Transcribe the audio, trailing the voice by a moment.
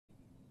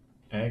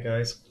Hey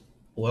guys,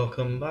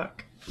 welcome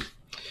back,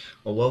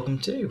 or welcome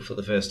to for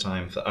the first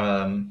time,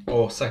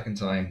 or second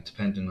time,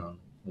 depending on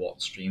what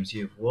streams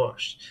you've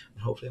watched,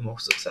 and hopefully a more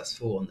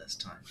successful one this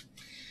time.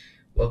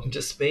 Welcome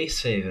to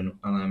Space Haven,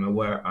 and I'm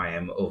aware I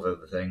am over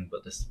the thing,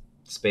 but this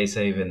Space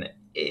Haven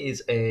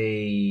is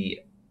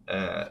a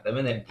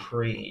minute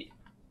pre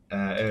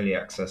early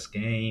access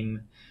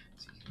game,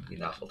 so you can be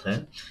level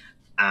 10,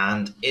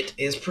 and it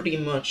is pretty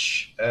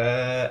much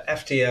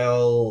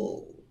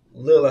FTL, a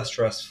little less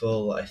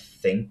stressful, I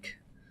think.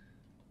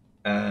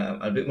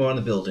 A bit more on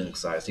the building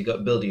side. So you got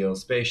to build your own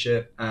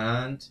spaceship,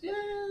 and yeah,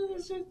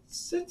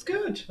 it's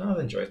good. I've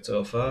enjoyed it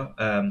so far.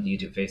 You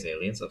do face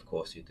aliens, of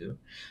course you do,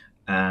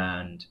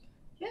 and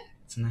yeah,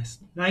 it's a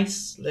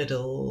nice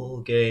little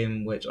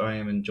game which I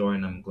am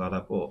enjoying. I'm glad I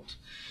bought.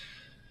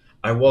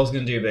 I was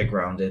going to do a bit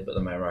grounded, but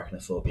then my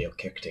arachnophobia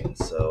kicked in,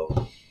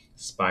 so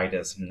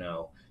spiders,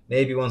 no.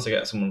 Maybe once I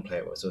get someone to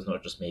play with, so it's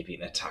not just me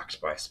being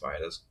attacked by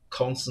spiders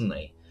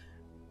constantly,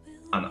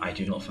 and I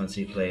do not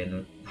fancy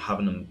playing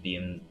having them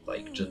being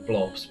like just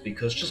blobs,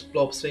 because just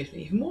blobs make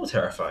me even more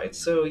terrified.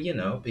 So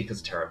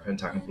because terrifying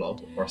attacking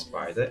blob or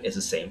spider is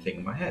the same thing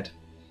in my head.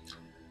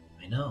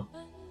 I know,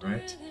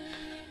 right?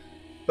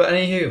 But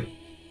anywho,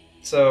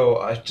 so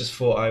I just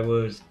thought I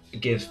would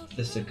give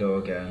this a go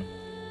again.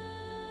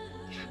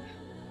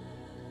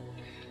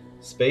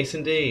 Space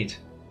indeed.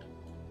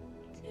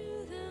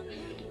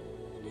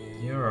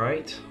 You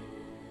alright?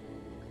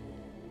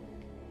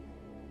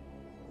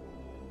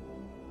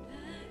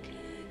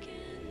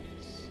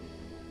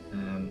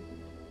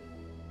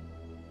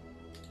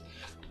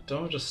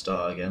 Don't I just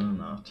start again or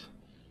not?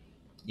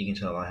 You can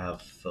tell I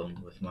have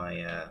fun with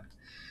my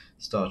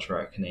Star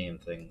Trek name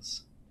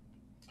things.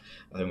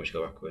 I think we should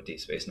go back with Deep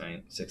Space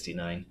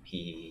 969.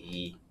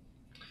 Hee.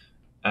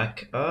 Yeah,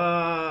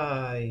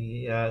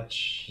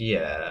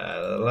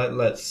 yeah.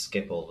 Let's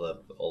skip all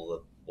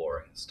the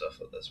boring stuff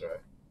of this,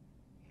 right?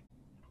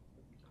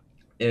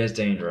 It is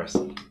dangerous.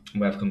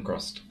 We have come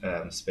across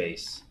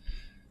space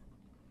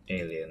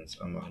aliens.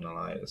 I'm not gonna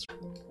lie.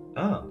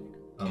 Oh,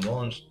 I'm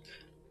launched.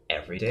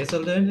 Every day is a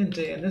learning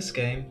day in this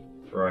game.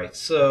 Right.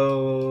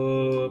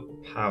 So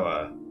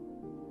power.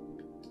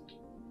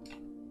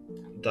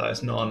 That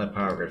is not on a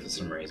power grid for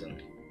some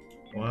reason.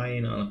 Why are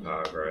you not on a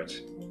power grid?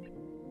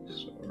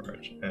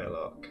 Storage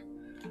airlock.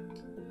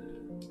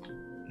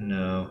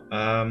 No.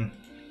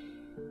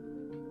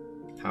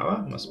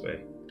 Power must be.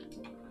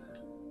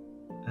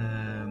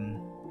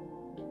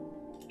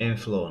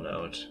 Inflow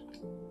node.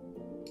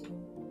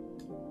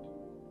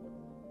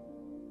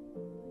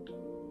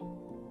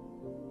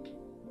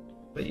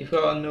 But you've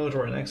got a node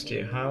right next to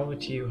you. How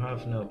would you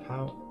have no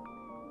power?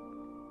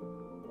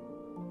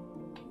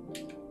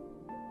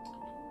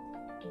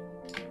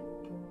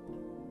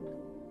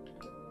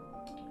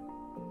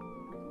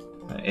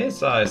 It is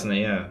that, isn't it?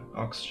 Yeah.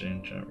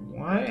 Oxygen.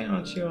 Why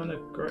aren't you on a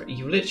grid?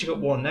 You've literally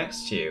got one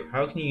next to you.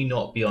 How can you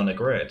not be on a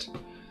grid?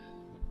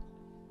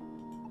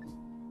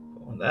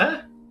 One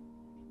there?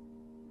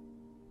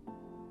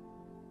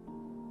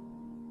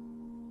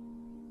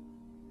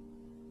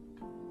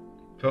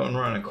 Put one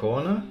right in a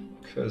corner?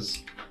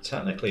 Because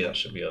technically that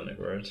should be on the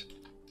grid.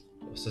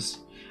 What's this?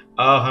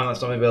 Oh, hang on,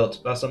 that's not my build.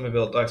 That's not my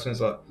build. That explains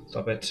that.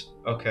 Stop it.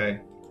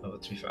 Okay. Oh,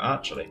 to be fair,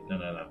 actually,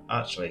 no.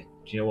 Actually,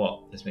 do you know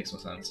what? This makes more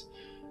sense.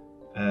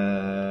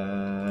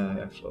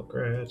 Floor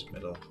grid,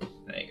 middle.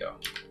 There you go.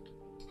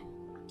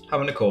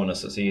 Having a corner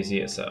so it's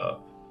easy to set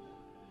up.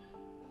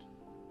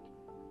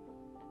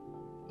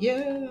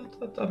 Yeah,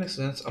 that makes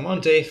sense. I'm on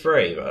day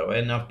 3, by the way,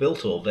 and I've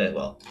built all this.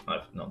 Well,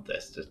 I've not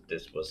this.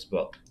 This was,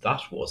 well,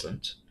 that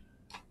wasn't.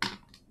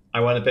 I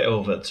went a bit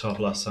over the top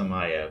last time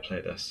I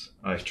played this.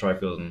 I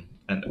tried building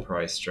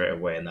Enterprise straight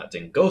away, and that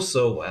didn't go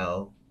so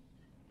well.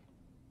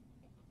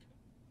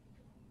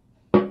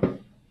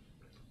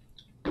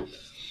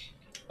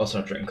 Also,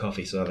 I'm drinking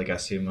coffee, so I have a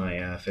guess who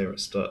my favourite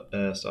Star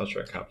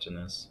Trek captain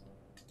is.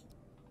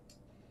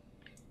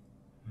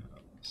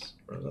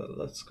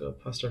 Let's go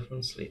past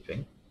everyone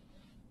sleeping.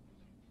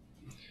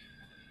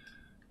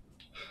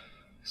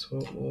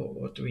 So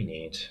what do we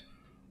need?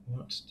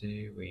 What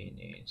do we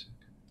need?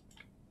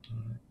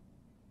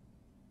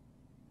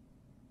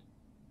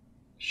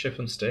 Ship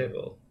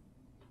unstable.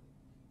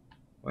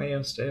 Why are you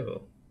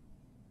unstable?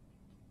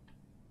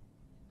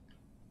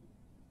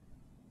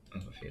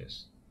 I'm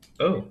confused.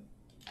 Oh.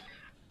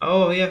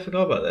 Oh yeah, I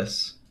forgot about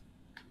this.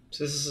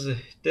 So this is a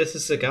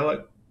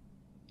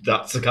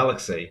That's a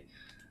galaxy.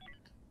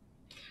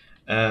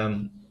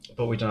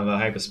 But we don't have a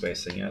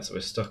hyperspace thing yet, so we're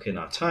stuck in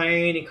our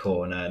tiny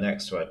corner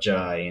next to a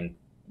giant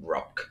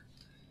rock.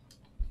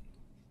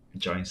 A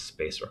giant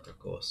space rock, of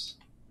course.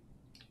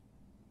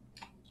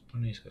 I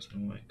need to go to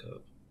wake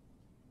up.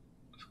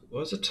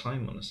 What's the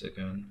time on this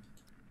again?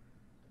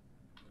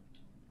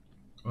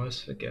 I always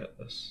forget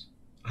this.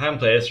 I haven't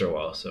played this for a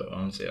while, so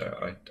honestly,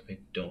 I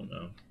don't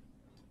know.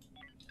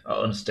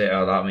 Oh, unstable.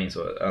 Oh, that means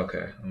what?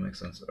 Okay, that makes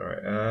sense. All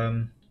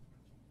right.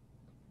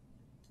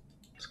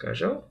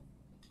 Schedule.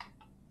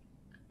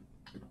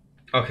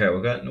 Okay,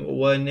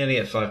 we're nearly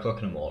at 5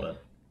 o'clock in the morning.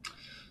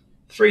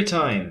 Free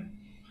time.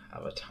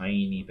 have a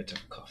tiny bit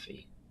of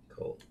coffee.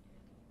 Cool.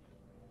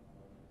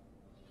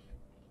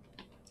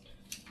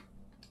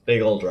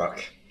 Big old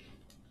rock.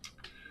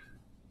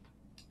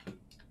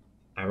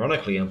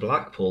 Ironically, in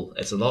Blackpool,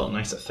 it's a lot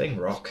nicer thing,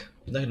 rock.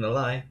 Not gonna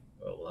lie.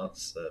 Oh, well,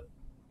 that's the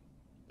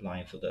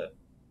line for the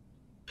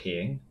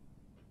peeing.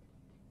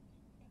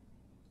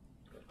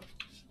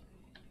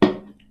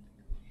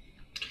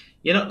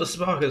 You're not the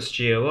smartest,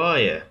 Geo, are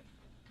you?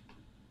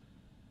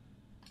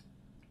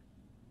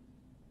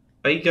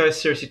 Are you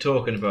guys seriously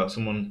talking about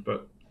someone?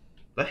 But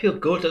I feel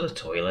good at the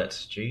toilet.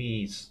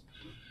 Jeez.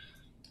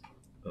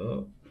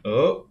 Oh.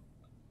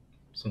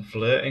 Some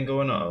flirting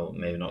going on. Oh,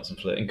 maybe not some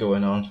flirting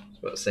going on. I was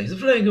about to say, is there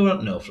flirting going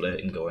on? No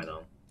flirting going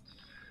on.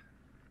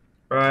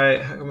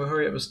 Right, how can we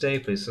hurry up and stay,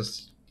 please?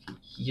 Because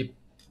you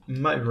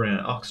might be running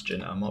out of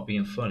oxygen. I'm not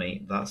being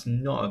funny. That's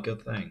not a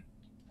good thing.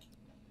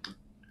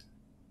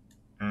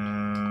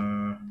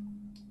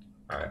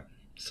 Alright.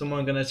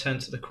 Someone going to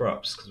tend to the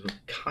crops, because we're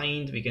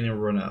kind of beginning to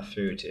run out of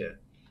food here.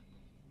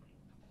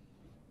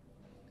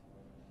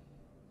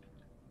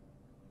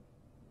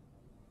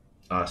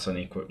 So I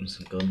need equipping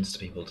some guns to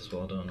people as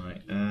well, don't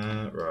I?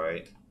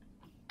 Right.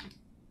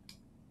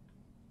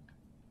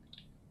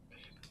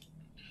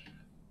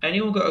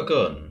 Anyone got a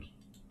gun?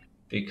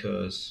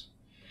 Because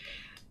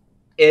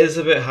it is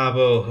a bit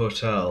Habbo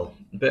Hotel.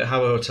 A bit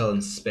Habbo Hotel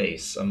in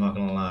space, I'm not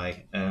gonna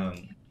lie.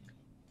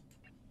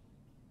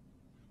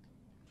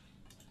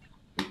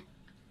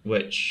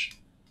 Which...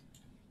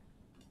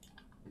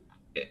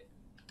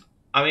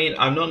 I mean,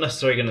 I'm not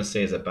necessarily gonna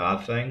say is a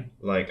bad thing.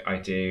 Like, I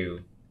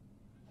do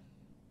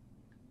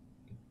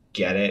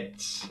get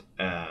it.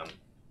 Well,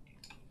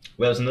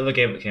 there's another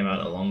game that came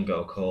out not long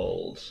ago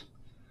called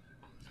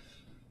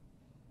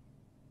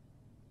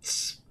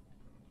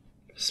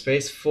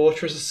Space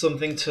Fortress or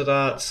something to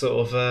that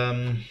sort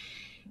of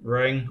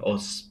ring, or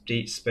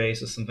Deep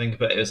Space or something.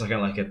 But it was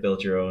like a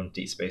build your own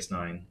Deep Space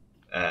Nine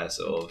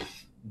sort of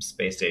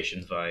space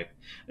station vibe.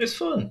 It was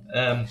fun.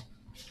 It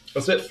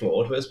was a bit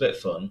flawed, but it was a bit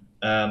fun.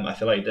 I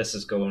feel like this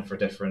is going for a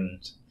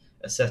different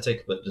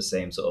aesthetic, but the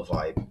same sort of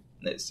vibe.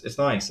 It's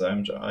nice.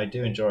 I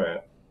do enjoy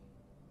it.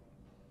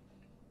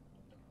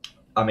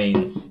 I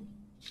mean,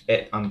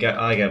 I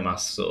get my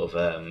sort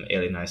of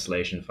Alien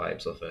Isolation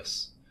vibes of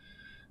this.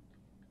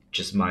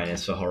 Just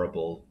minus the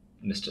horrible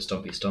Mr.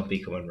 Stumpy Stumpy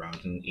coming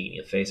around and eating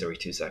your face every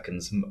 2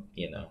 seconds,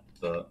 you know.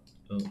 But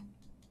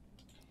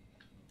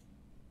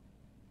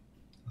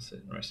that's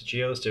it. Right, so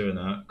Geo's doing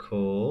that.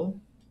 Cool.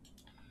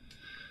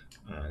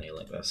 I need to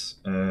link this.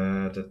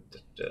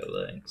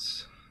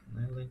 Links.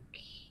 I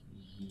link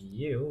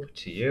you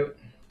to you.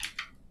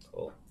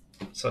 Cool.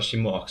 It's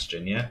actually more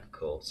oxygen, yeah?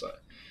 Cool. So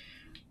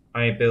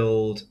I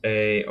build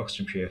a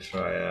oxygen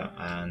purifier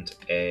and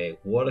a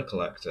water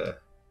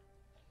collector.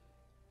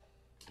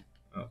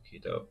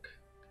 Okie doke.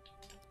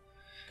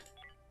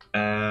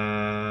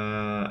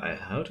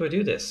 How do I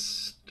do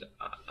this?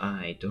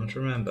 I don't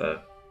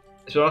remember.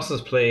 So else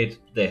has played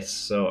this,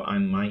 so I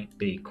might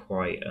be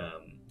quite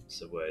what's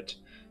the word?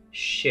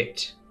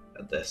 Shit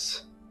at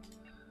this.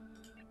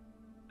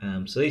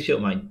 So these people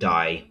might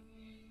die.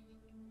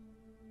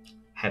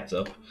 Heads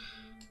up.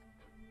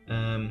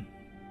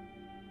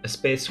 A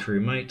space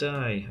crew might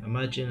die.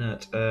 Imagine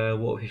that.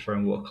 What if we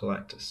find water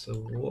collector?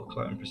 So water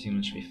collector,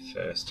 presumably should be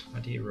first. How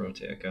do you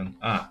rotate a gun?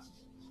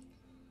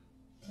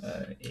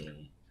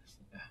 E.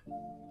 Yeah.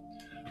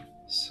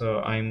 So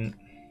I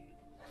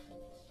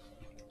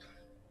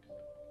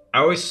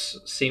always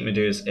seem to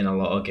do this in a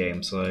lot of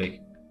games.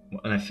 Like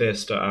when I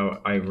first start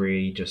out, I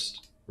really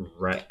just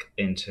wreck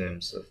in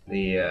terms of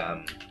the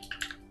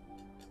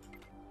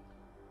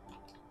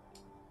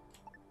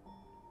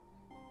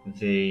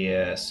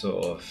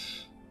sort of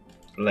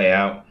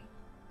layout.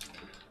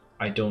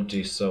 I don't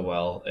do so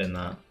well in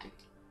that.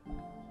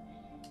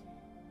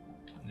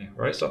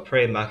 Right, stop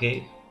praying,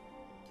 Maggie,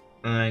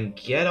 and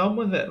get on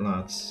with it,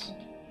 lads.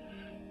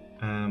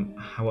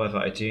 However,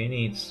 I do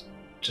need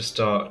to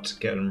start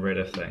getting rid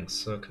of things.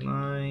 So can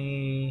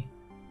I?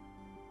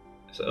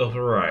 So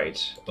override.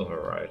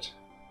 Override.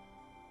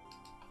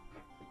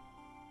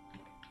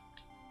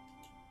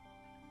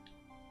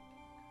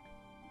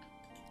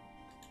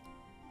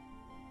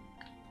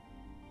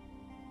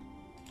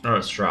 Oh,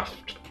 it's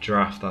draft.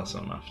 Draft, that's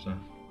what I'm after.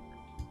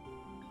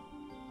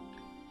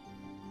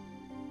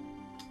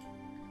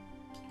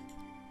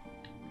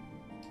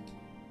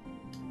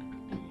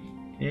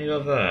 Can you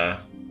go there?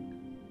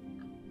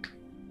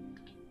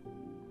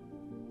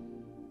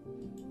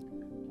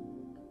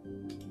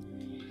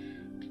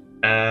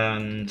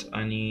 And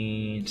I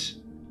need...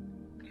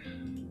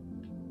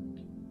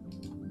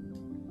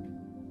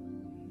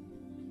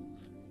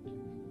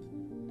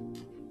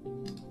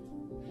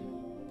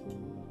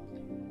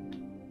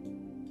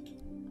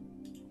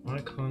 Why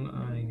can't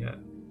I get...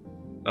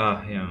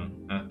 yeah.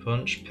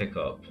 Punch, pick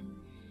up.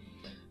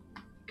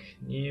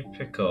 Can you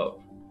pick up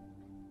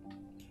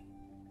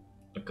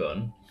a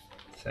gun?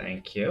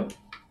 Thank you.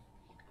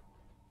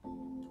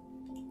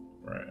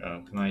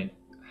 Right, can I...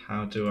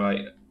 How do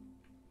I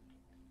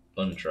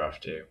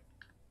undraft you?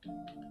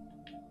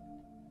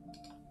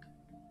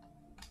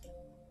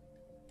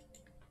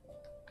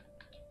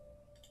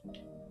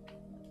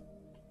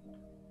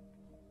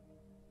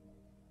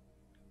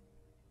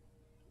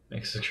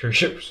 Makes the cruise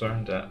ship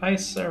surrender. I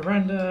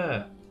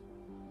surrender!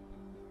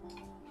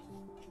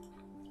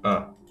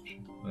 Ah,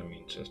 I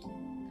mean just...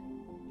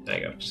 There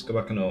you go. Just go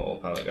back on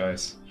autopilot,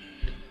 guys.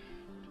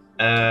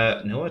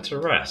 Nowhere to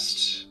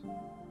rest.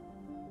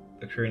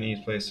 The crew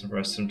needs a place to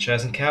rest. Some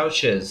chairs and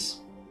couches.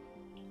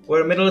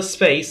 We're in the middle of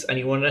space and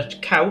you want a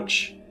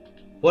couch?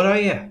 What are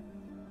you?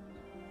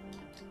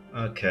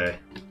 Okay.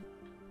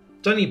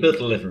 Don't you build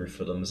a living room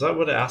for them? Is that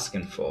what they're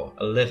asking for?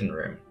 A living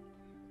room?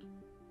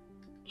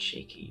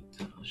 Cheeky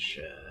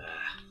bullshit.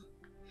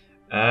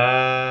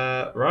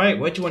 Right.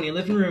 Where do you want your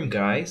living room,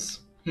 guys?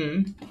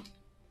 I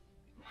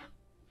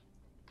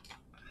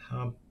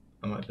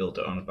might build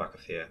it on the back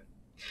of here.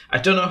 I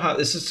don't know how...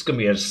 This is going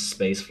to be a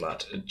space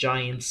flat. A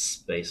giant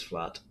space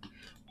flat.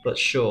 But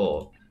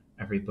sure,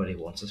 everybody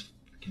wants a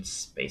freaking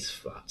space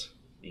flat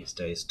these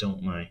days,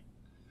 don't they?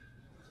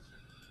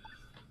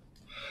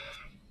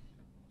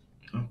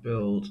 I'll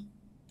build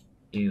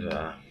you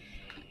there.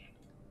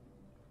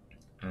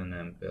 And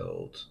then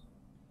build...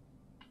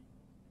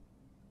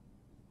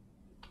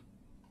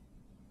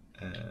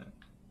 go.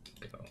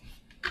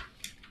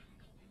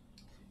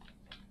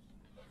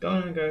 Go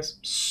on, guys.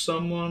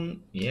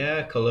 Someone...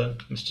 Yeah, Cullen.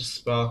 Mr.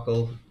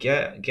 Sparkle.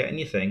 Get in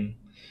your thing.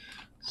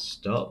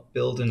 Stop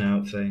building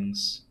out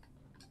things.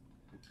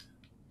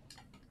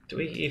 Do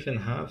we even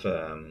have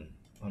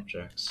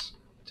objects?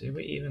 Do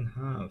we even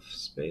have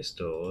space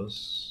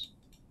doors?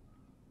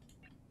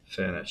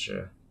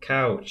 Furniture.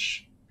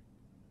 Couch.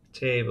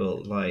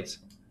 Table. Light.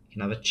 You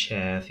can have a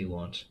chair if you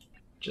want.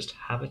 Just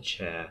have a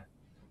chair.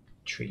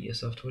 Treat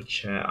yourself to a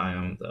chair. I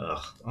am...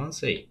 Ugh.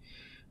 Honestly.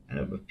 I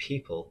know with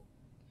people...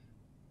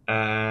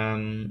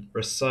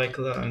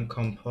 recycler and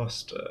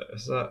composter.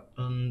 Is that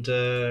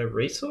under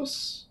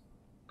resource?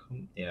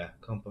 Yeah,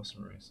 compost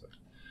and resource.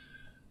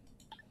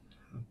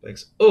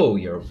 Oh,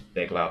 you're a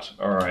big lad.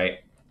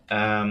 Alright.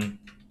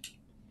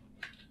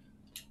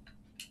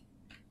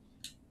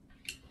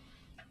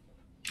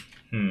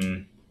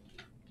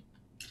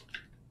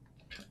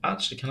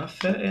 Actually, can I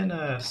fit in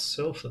a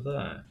sulfur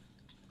there?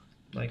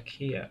 Like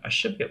here. I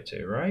should be able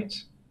to, right?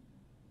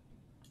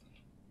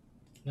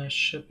 There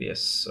should be a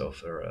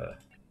sulfur.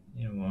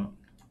 You know what?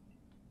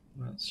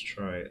 Let's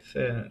try it.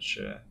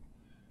 Furniture.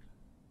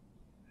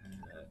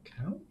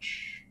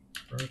 Couch.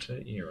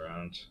 Rotate you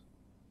around.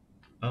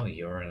 Oh,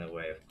 you're in the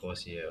way. Of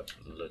course you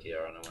bloody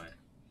are in the way.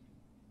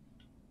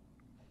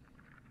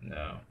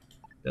 No.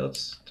 Build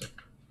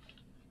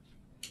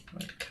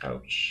my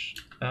couch.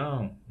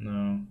 Oh,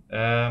 no.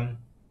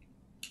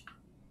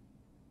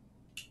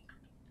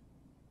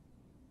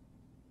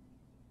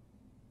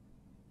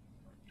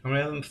 How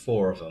many of them?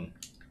 4 of them.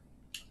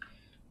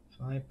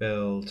 If I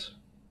build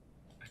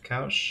a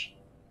couch...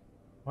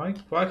 Why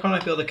can't I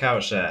build a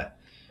couch there?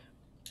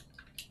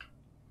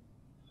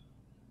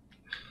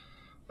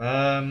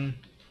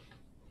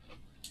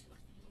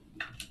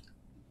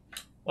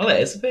 Well,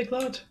 it is a big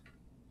lad.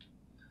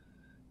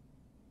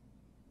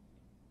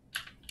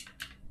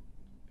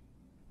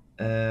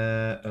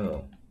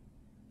 Oh.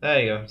 There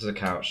you go, there's a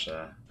couch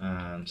there.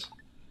 And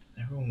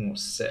everyone won't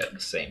sit at the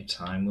same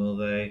time, will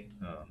they?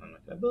 Oh, I'm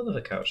not gonna build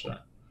another couch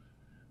there.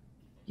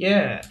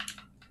 Yeah!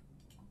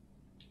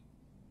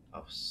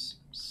 Oh,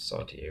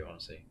 sod you,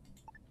 honestly.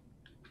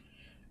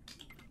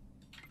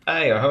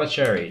 There you go, have a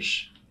chair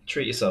each.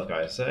 Treat yourself,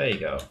 guys. There you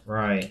go.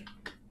 Right.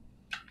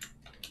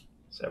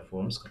 So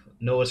everyone's got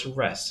nowhere to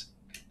rest.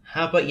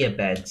 How about your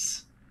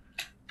beds?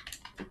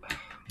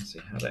 Let's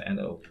see how they end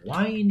up.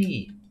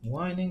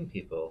 Whining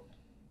people.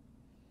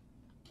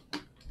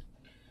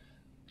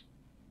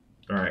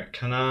 Alright,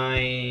 can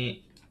I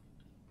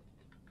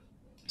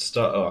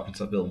start... Oh, I can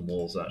start building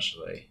walls,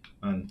 actually.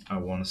 And I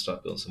want to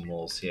start building some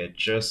walls here,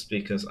 just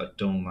because I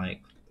don't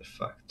like the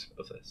fact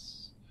of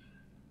this.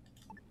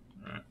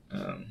 Alright,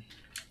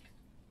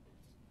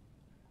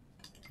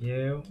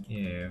 you,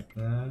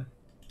 there.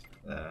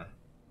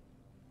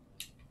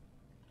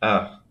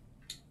 Ah,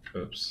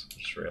 oops, I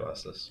just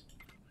realised this.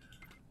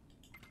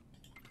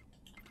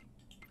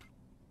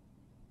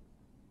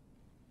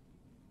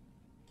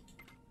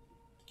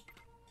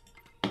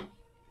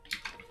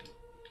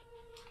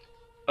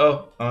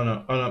 Oh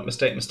no,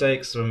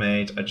 mistakes were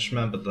made. I just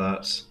remembered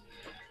that.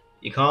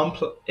 You can't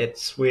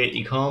it's weird,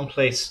 you can't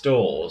place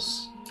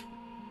stores.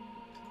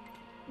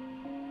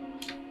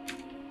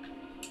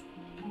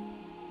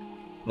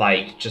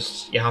 Like,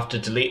 just, you have to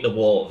delete the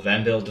wall,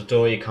 then build the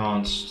door. You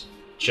can't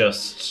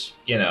just,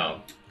 you know,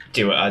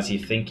 do it as you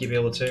think you'll be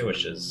able to,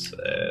 which is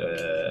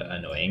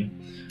annoying.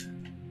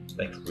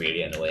 Like,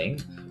 really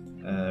annoying.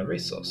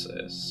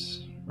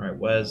 Resources. Right,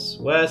 where's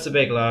the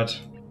big lad?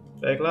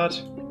 Big lad?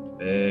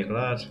 Big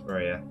lad, where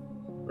are you?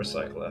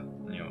 Recycler,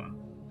 there you are.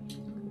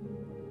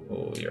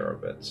 Oh, you're a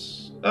bit...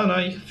 Oh no,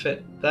 you can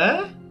fit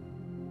there?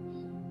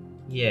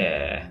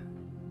 Yeah.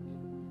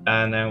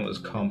 And now it was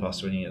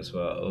compost we need as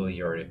well. Oh,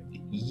 you're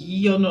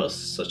not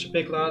such a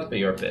big lad, but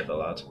you're a bit of a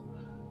lad.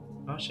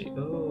 Actually,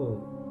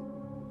 oh.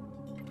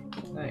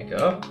 There you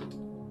go.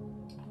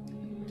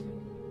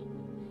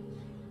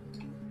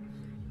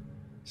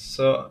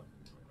 So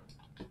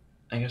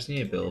I guess I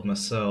need to build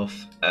myself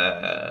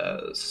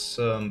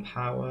some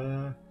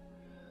power.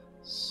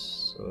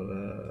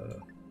 Solar.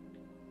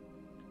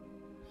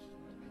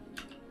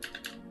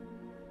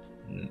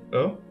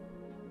 Oh,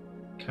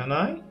 can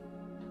I?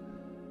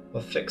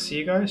 I'll fix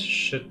you guys.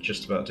 Should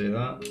just about do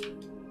that.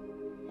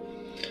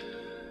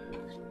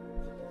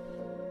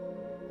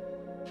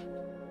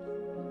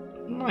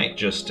 Might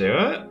just do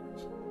it.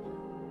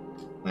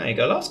 There you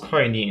go. That's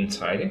quite neat and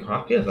tidy. I'm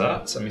happy with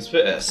that. I mean, it's a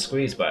bit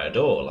squeezed by a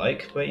door,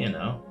 like, but you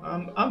know,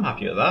 I'm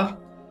happy with that.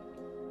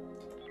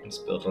 Let's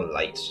build a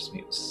light just so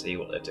people see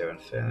what they're doing.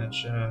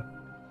 Furniture.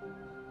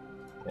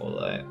 All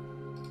light.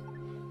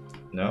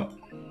 No.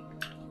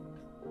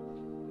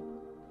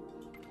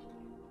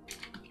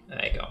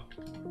 There you go.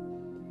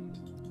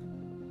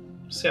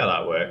 See how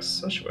that works.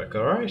 That should work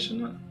alright,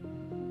 shouldn't it?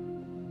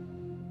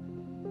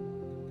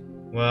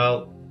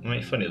 Well, I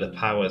mean, funny, the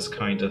power's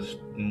kind of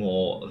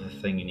more the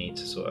thing you need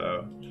to sort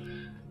out.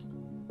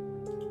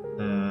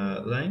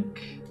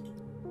 Link.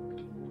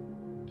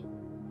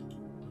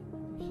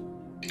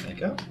 There you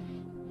go.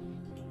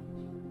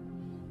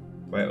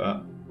 Wait,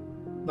 what?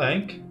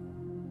 Link.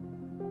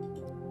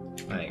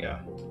 There you go.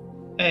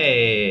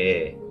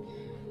 Hey!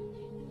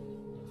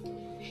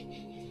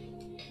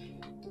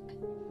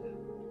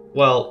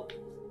 Well,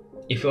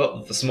 you've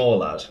got the small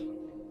lad,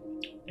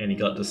 and you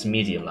got this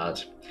medium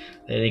lad,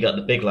 then you got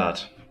the big lad.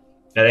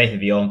 And anything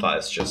beyond that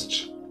is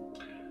just...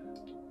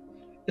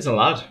 It's a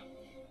lad.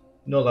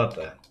 No lad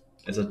there.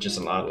 It's just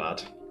a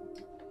lad.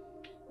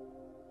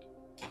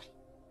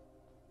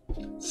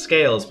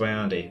 Scales by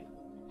Andy.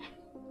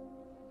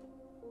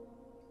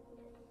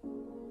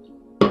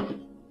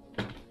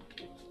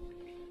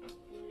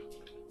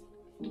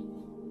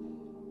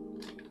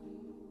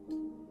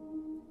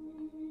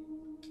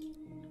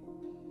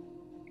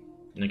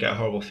 And I get a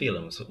horrible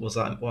feeling. Was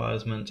that what I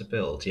was meant to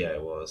build? Yeah,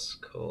 it was.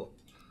 Cool.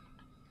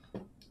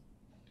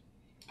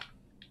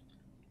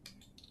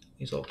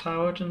 These all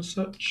powered and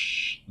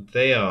such.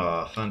 They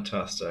are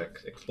fantastic.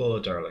 Explore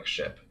the derelict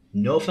ship.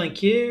 No,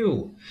 thank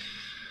you.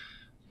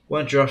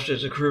 When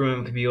drafted, a crew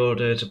member can be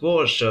ordered to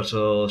board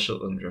shuttle.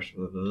 Shuttle drafted.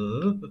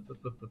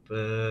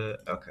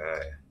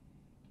 Okay.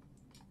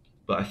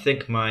 But I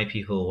think my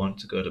people want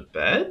to go to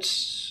bed.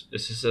 Is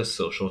this a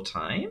social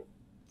time?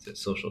 Is it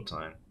social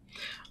time?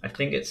 I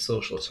think it's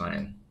social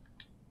time.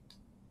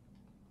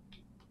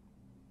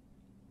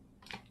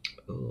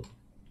 Oh.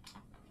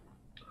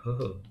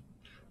 Oh.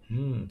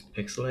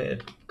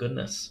 Pixelated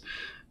goodness.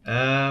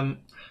 My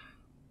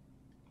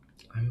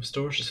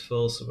storage is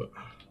full, so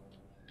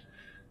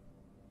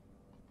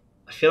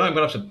I feel like I'm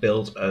gonna have to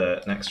build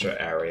an extra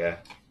area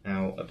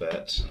out a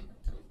bit.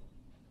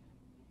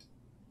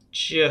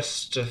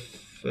 Just a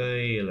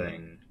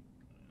feeling.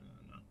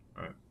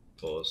 Alright,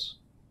 pause.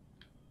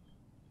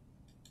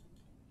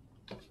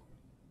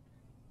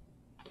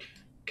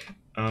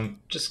 I'm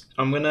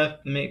gonna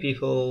make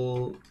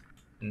people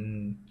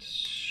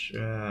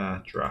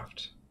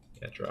draft.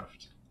 Yeah,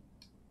 draft.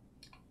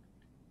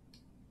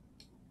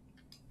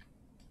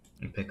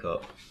 And pick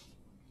up.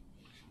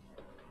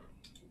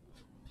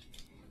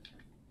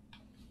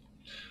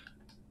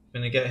 I'm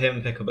gonna get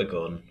him pick up a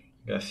gun.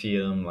 I'm gonna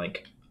feel him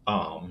like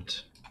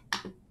armed.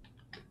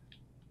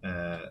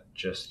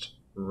 Just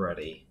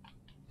ready.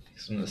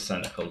 Some of the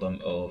Seneca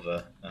lump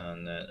over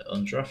and then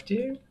undraft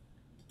you.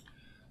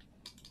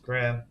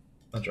 Graham,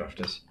 undraft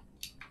us.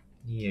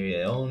 You're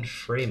your own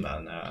free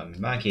man now.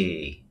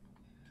 Maggie.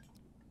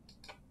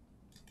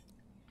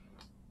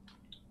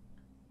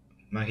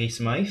 Maggie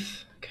Smythe,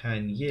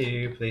 can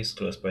you please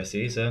close by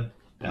Caesar?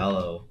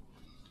 Hello.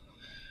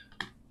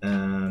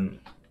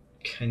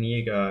 Can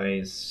you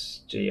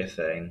guys do your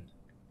thing?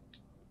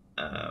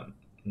 And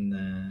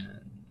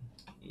then,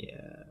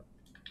 yeah,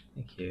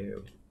 thank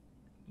you.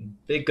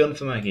 Big gun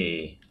for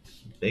Maggie.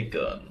 Big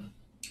gun.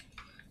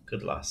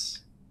 Good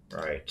lass.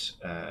 Right,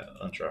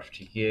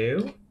 undraft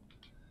you.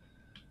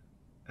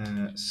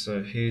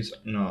 So who's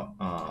not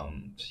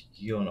armed?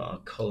 You're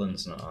not.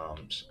 Colin's not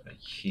armed.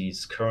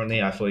 He's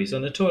currently. I thought he's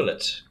on the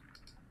toilet.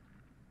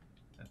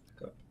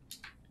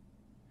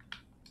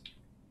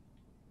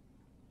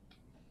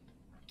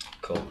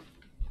 Cool.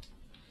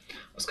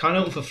 I was kind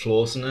of on for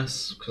floors in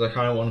this because I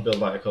kind of want to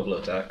build like a couple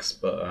of decks,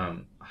 but I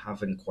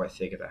haven't quite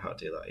figured out how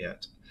to do that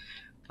yet.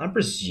 I'm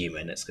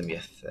presuming it's going to be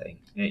a thing.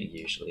 It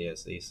usually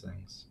is, these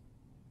things.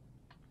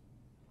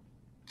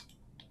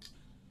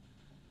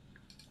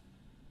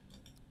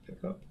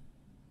 Pick up.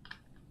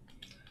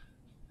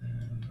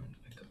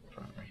 Pick up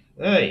primary.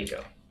 There you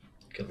go.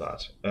 Good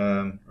lad.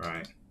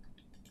 Right.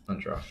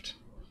 Undraft.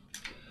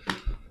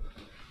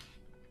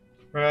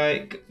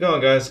 Right, go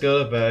on guys,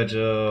 go to bed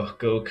or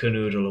go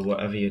canoodle or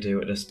whatever you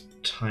do at this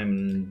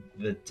time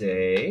of the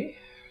day.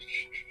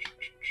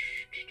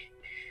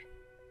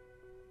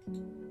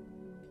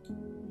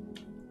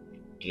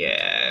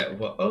 Yeah,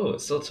 well, oh,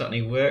 it's still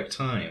technically work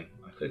time.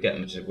 I could get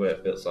them to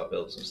work, start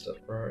building some stuff,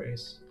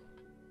 priorities.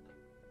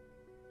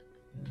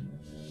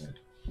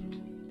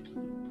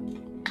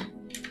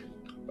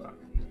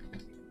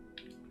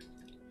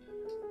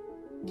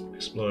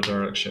 Explore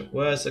derelict ship.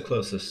 Where's the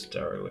closest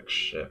derelict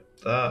ship?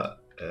 That,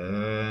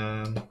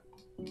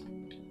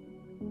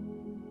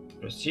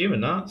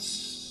 assuming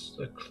that's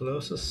the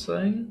closest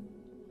thing?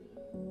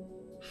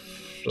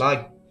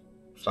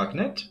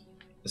 Flagnet?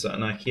 Is that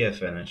an IKEA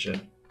furniture?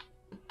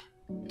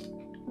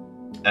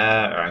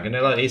 Alright, I'm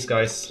gonna let these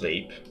guys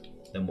sleep.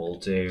 Then we'll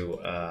do,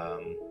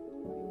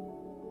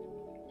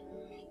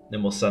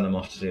 then we'll send them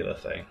off to do their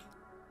thing.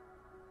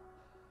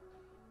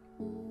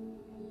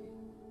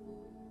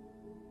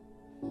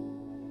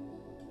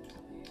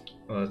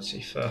 Well, let's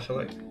see, fair for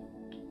like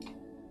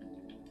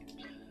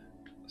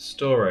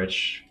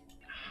storage.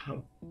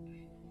 How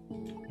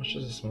much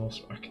is a small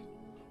storage?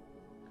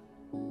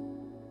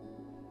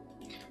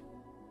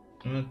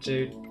 I'm gonna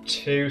do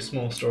 2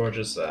 small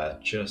storages there,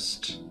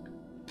 just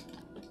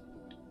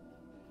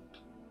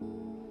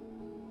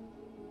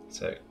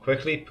so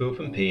quickly poop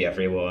and pee,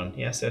 everyone.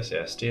 Yes, yes,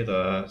 yes, do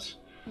that.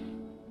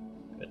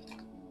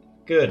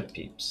 Good,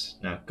 peeps.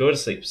 Now go to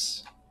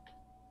sleeps.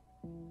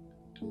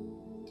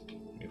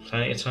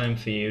 Plenty of time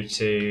for you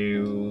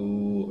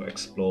to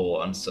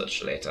explore and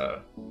such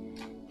later.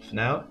 For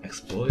now,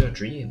 explore your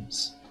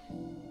dreams.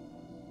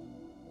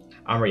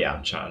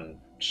 I'm chatting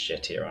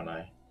shit here, aren't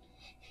I?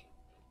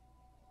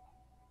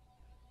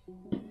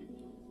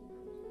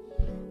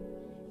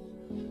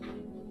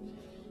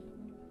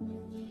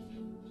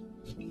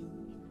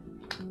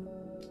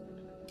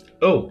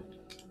 Oh!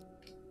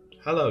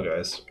 Hello,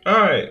 guys.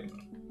 Alright.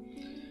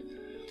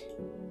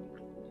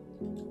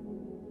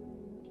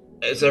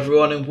 Is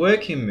everyone in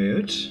working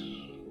mood?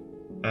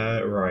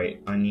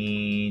 Right, I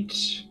need...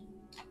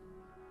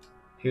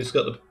 Who's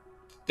got the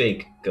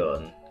big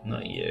gun?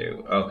 Not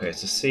you. Okay,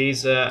 so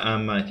Caesar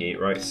and Maggie.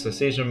 Right, so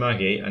Caesar and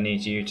Maggie, I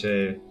need you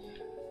to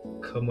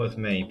come with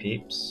me,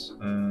 peeps.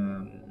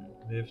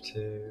 Move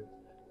to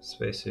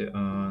spacesuit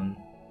on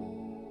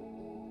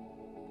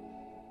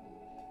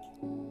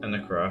and the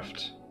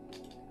craft.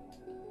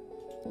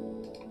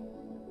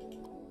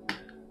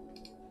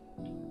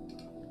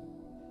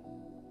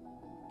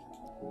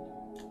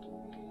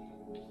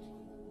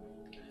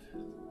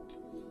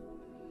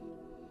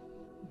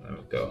 There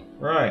we go.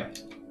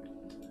 Right.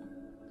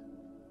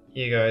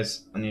 You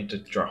guys, I need to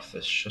draft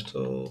this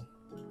shuttle.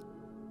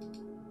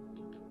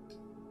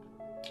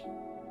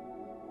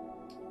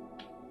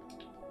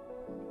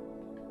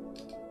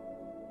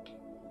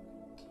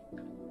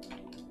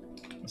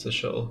 Is the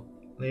shuttle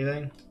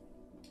leaving?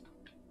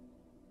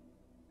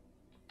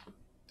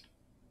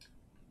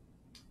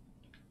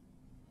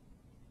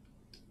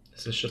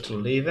 Is the shuttle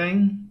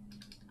leaving?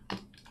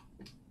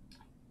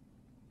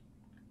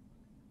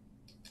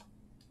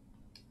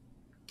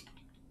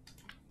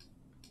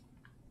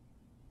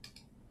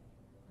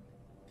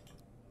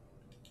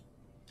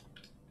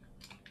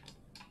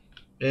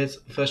 Is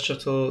first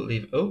shuttle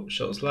leave? Oh,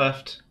 shuttle's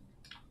left.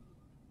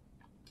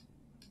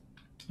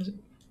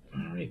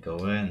 Where are you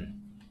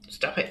going?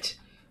 Stop it!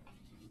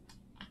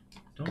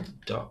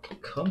 Don't dock.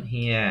 Come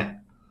here.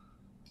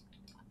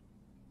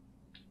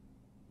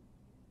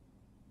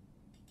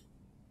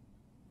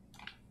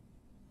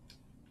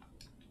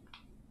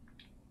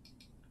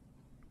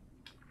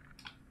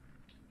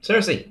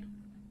 Seriously.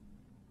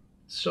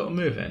 Is the shuttle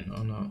moving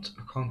or not?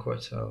 I can't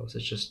quite tell. Is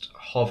it just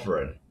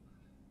hovering?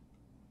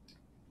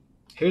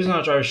 Who's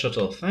not driving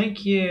shuttle?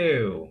 Thank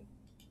you.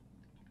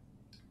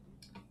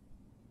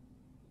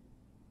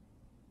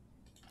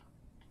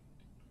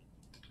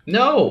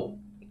 No!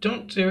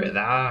 Don't do it.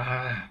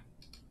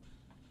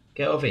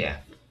 Get over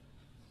here.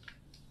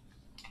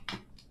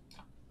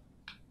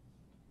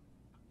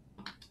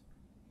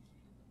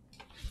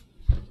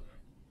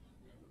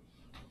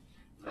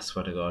 I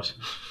swear to God.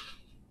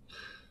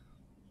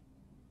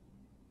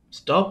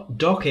 Stop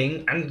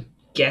docking and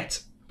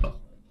get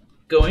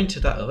going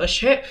to that other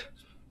ship.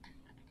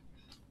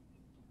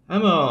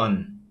 Come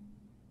on.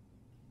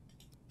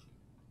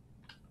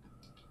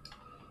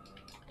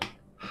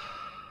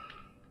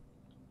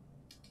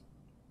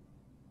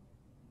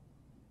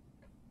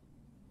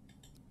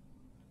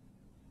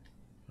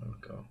 There we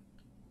go.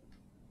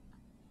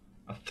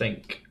 I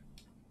think.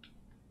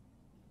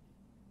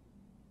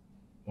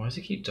 Why does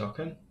he keep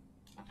docking?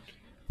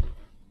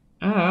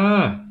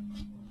 Ah!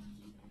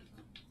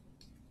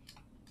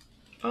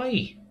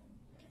 Hi!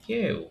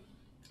 You!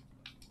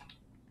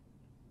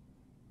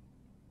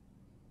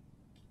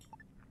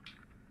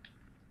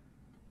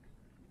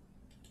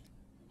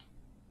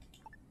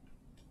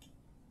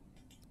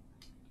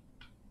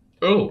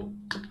 Oh!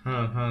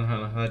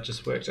 I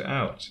just worked it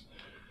out.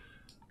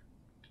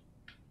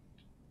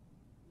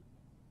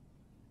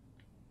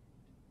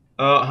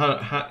 Oh,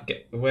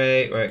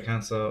 wait,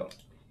 cancel.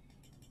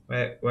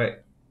 Wait.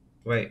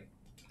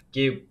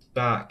 You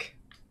back.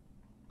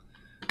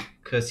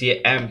 Because you're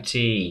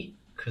empty.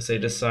 Because they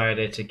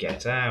decided to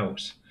get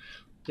out.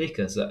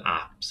 Because they're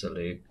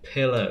absolute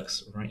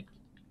pillocks, right?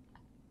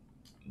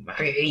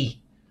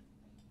 Maggie!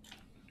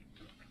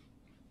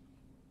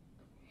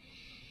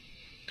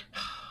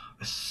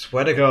 I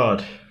swear to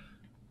God.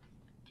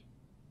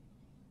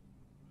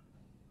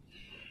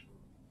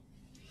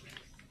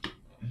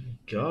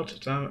 God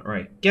damn it.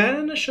 Right. Get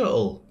in the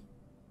shuttle.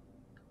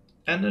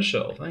 In the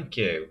shuttle. Thank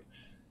you.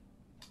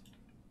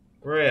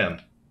 Graham.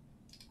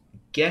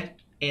 Get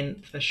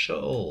in the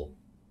shuttle.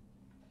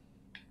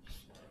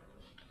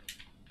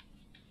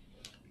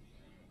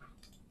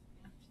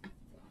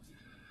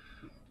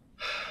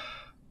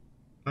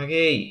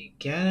 Maggie,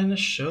 get in the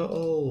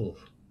shuttle.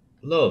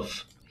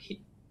 Love.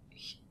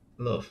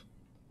 Love.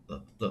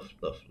 Love, love,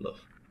 love, love.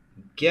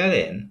 Get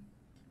in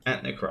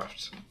at the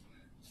craft.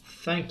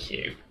 Thank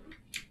you.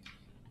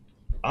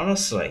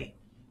 Honestly,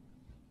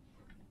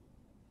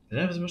 there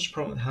never was much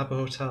problem with Harbour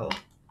Hotel.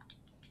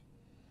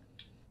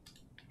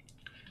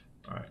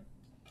 Alright.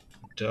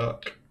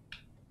 Duck.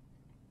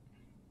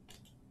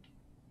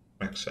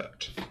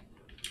 Accept.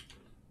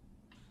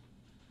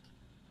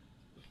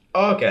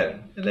 Okay,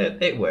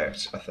 it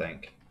worked, I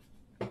think.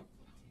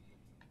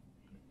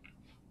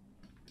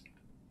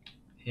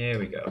 Here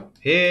we go.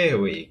 Here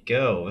we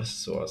go.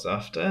 This is what I was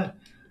after.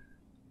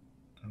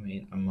 I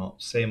mean, I'm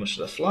not saying much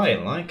of the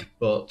flying like,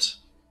 but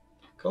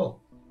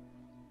cool.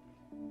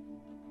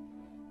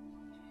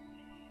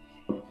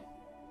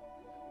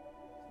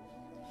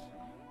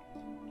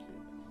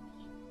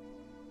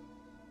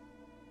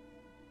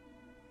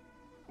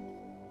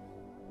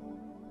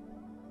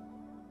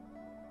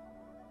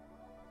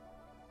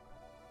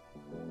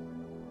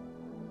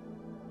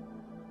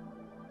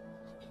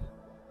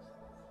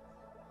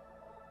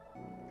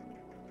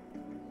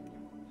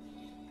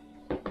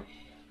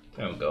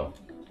 There we go.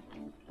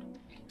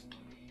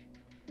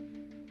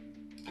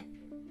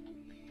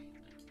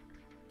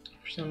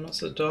 Not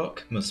so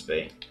dark? Must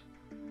be.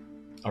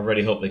 I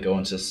really hope they go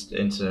into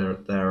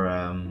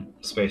their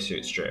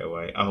spacesuit straight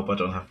away. I hope I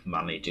don't have to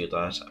manually do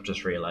that. I've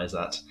just realised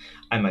that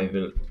I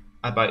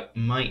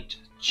might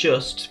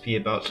just be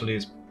about to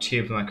lose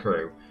two of my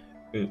crew.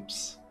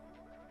 Oops.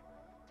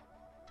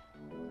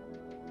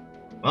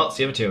 Well, it's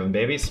the other two of them,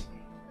 babies.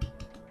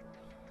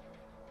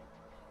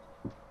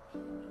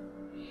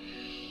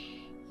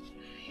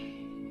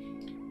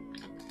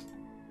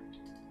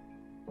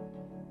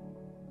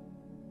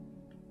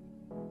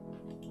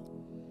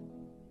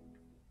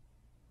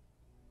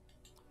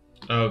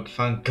 Oh,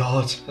 thank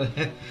God.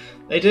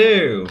 They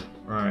do!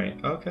 Right,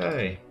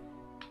 okay.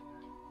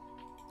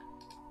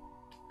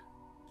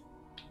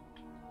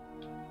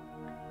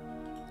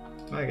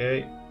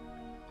 Okay.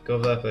 Go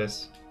over there,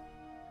 please.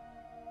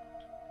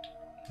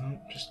 Oh,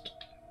 just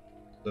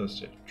those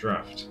two.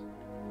 Draft.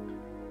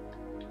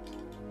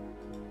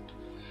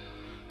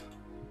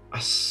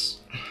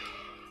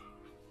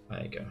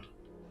 There you go.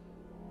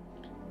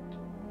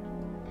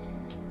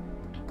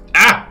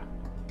 Ah!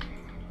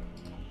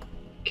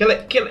 Kill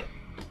it! Kill it!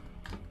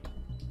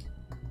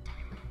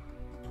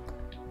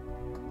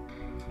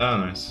 Oh,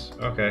 nice.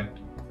 Okay.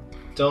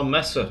 Don't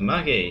mess with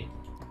Maggie.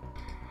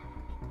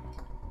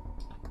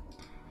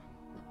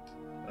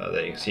 Oh,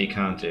 there you see, you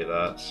can't do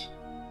that.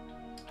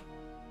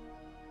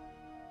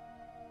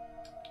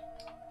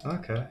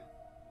 Okay.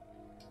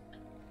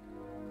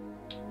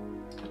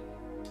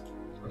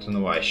 I don't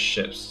know why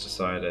ships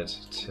decided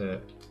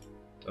to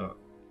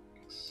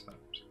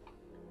accept.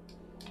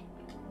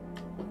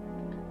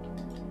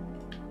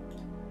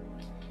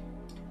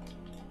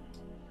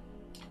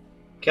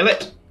 Kill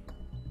it!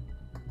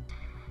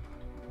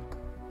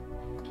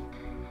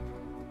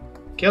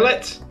 Kill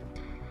it!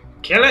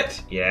 Kill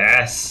it!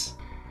 Yes!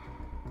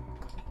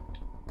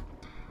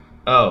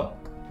 Oh.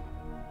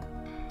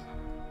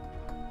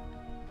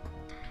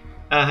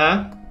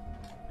 Uh-huh.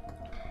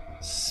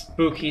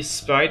 Spooky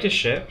spider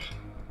ship.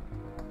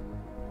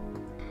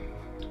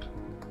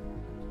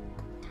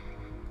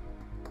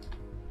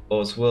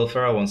 Or as Will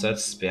Ferrell once said,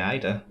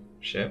 spider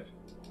ship.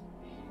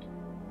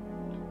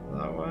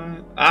 That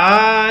one.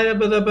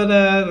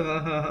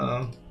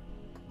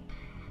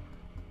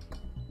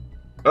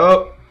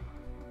 Oh!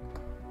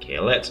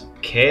 Kill it.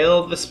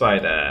 Kill the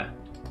spider.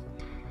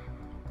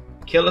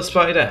 Kill the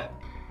spider.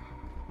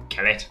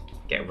 Kill it.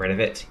 Get rid of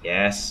it.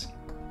 Yes.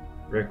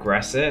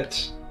 Regress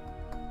it.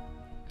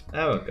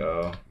 There we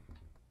go.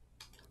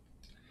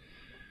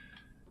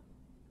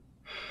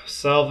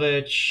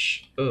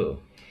 Salvage. Ooh.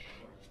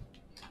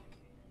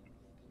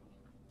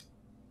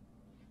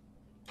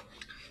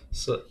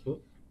 So. Ooh.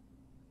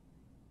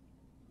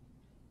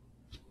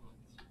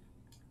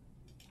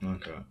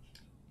 Okay.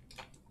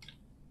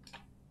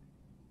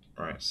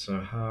 Right, so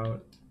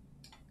how.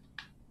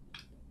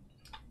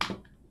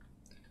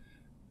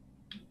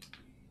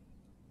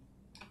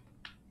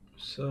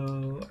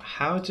 So,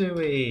 how do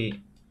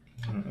we.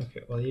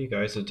 Okay, well, you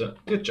guys have done.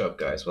 Good job,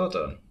 guys. Well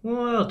done.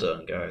 Well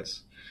done,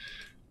 guys.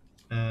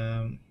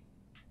 Up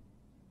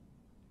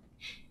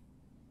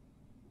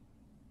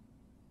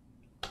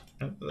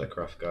the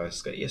craft,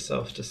 guys. Get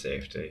yourself to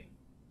safety.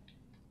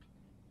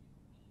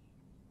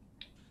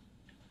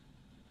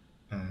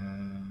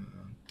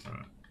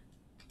 Right.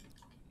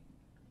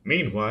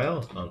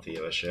 Meanwhile, on the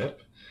other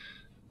ship,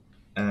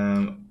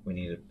 we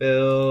need to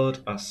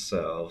build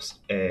ourselves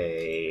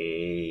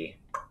a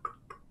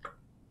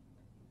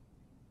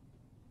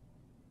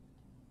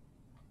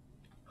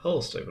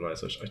hull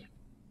stabilizer.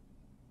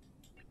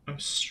 I'm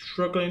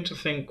struggling to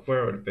think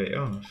where it would be.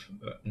 Oh,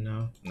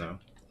 no. There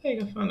you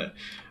go, found it.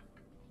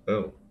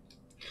 Oh.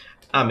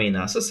 I mean,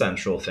 that's a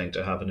central thing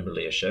to have in a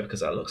militia ship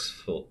because that looks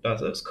full. That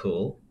looks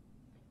cool.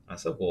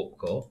 That's a warp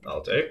core.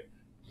 That'll do.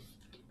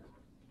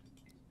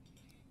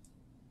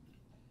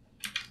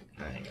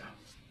 There you go.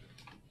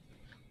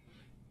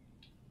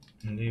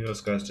 And leave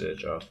those guys to the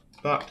job.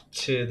 Back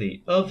to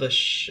the other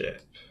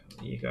ship.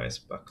 You guys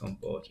back on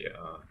board? You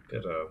are.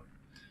 Good-o.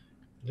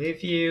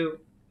 Leave you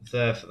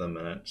there for the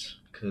minute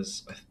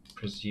because I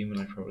presume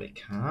I probably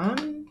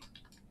can.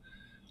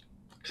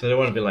 Because I don't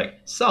want to be like,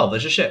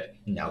 salvage a ship.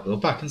 Now go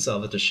back and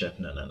salvage a ship.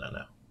 No.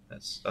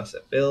 That's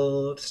it.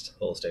 Build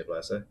hull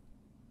stabilizer.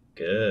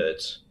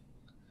 Good.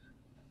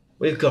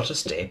 We've got a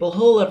stable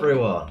hull,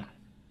 everyone.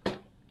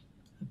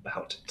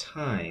 About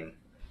time.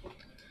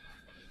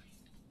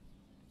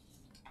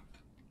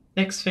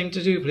 Next thing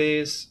to do,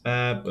 please.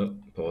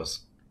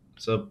 Pause.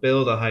 So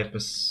build a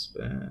hyperspace.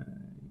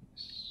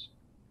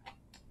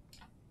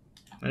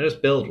 I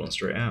just build one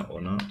straight out or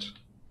not?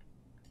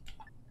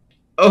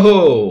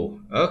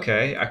 Oh,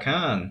 okay, I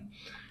can.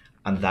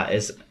 And that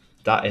is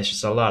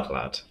just a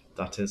lad.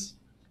 That is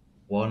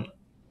one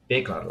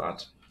big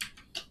lad.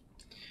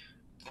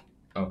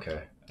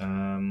 Okay.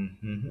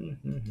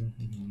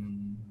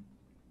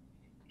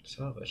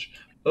 Salvage.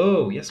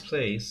 Oh, yes,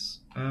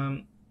 please.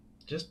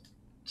 Just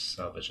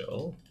salvage it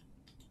all.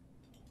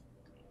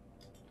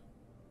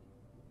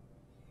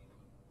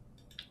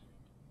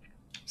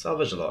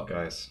 Salvage a lot,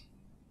 guys.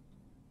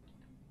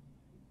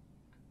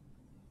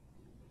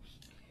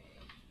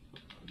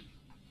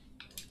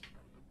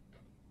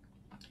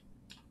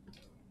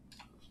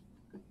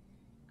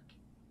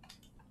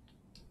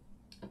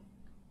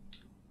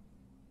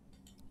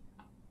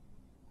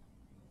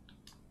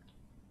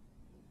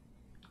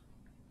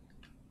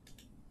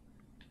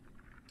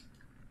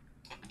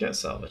 Get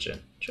salvaging.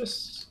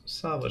 Just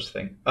salvage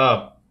thing.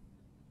 Oh,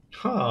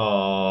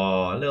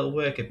 little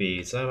worker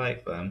bees. I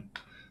like them.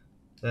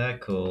 They're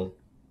cool.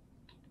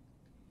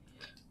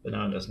 But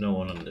now there's no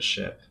one on the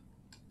ship.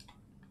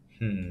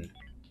 Don't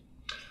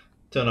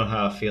know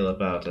how I feel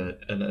about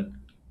a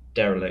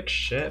derelict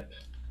ship.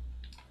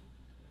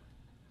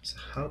 So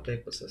how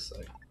big was this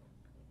thing?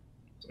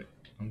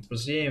 I'm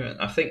presuming.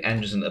 I think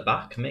engines in the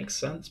back makes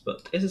sense,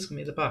 but is this gonna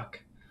be the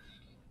back?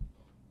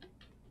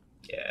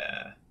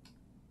 Yeah.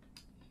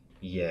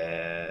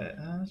 Yeah,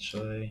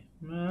 actually,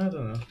 I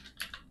don't know.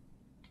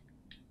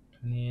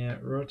 Can you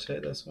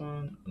rotate this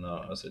one?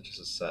 No, or is it just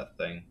a set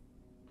thing?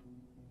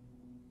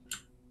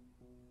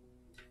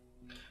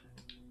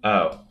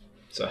 Oh,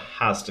 so it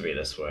has to be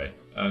this way.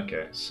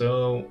 Okay,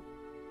 so...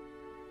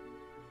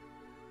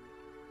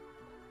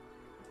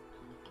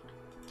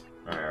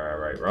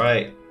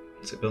 Right.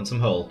 Let's build some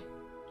hull.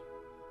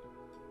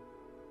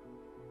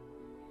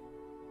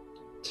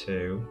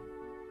 2.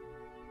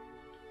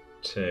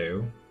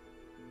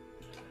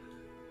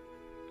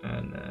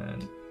 And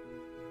then...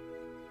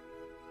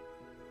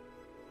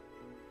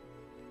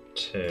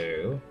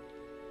 2.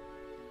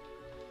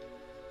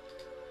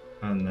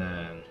 And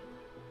then...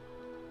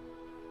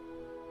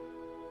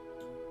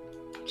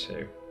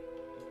 2.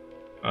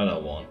 Oh no,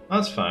 1.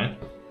 That's fine.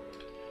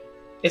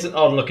 It's an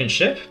odd looking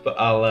ship, but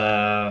I'll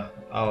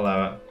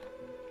allow it.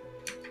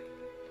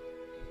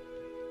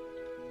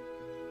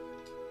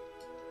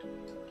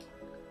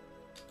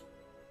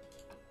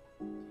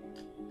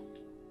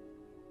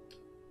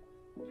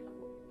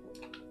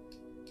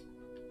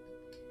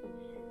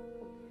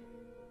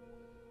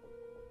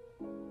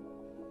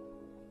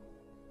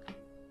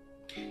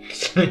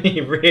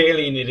 You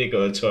really need to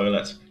go to the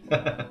toilet.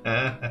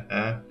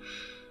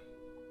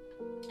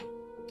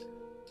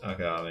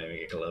 Okay, I'll maybe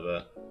giggle a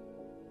bit.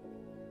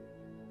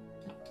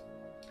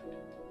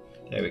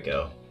 There we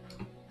go.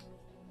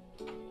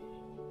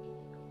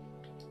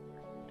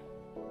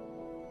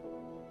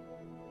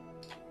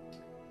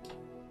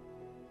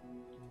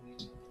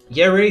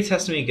 Yeah, really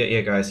testing me,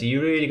 yeah, guys. Are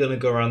you really gonna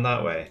go around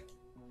that way?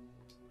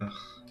 Ugh,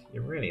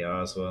 you really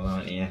are as well,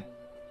 aren't you?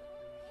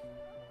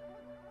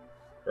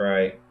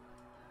 Right.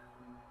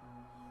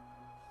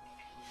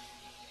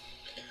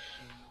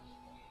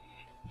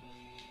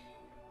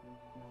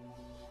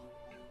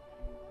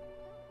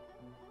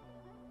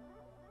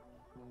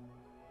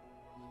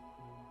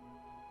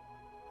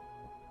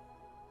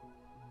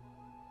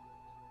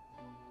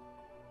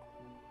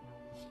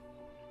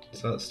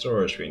 Is that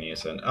storage being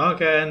used then?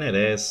 Again, it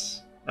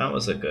is. That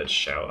was a good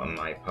shout on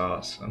my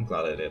part. I'm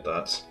glad I did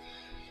that.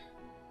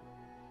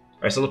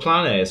 Right, so the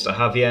plan is to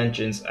have the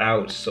engines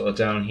out sort of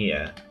down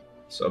here.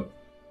 So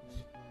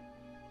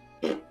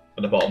at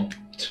the bottom.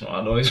 That's what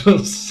that noise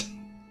was.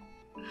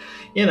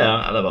 You know,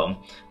 at the bottom.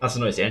 That's the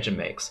noise the engine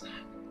makes.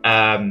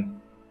 I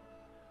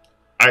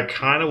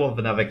kind of want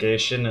the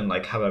navigation and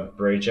like have a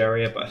bridge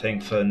area, but I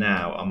think for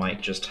now I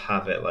might just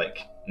have it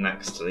like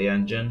next to the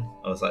engine.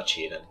 Or is that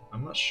cheating?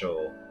 I'm not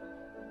sure.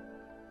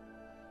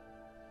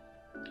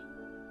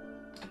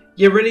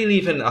 You're really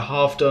leaving a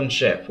half-done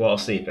ship while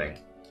sleeping.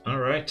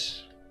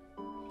 Alright.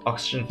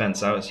 Oxygen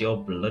vents out, it's your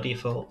bloody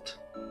fault.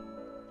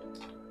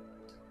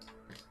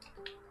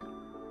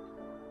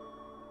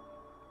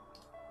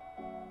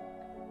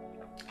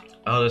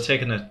 Oh, they're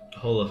taking a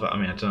whole of. I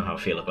mean, I don't know how I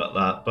feel about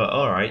that, but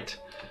all right,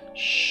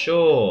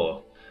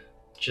 sure.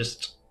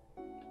 Just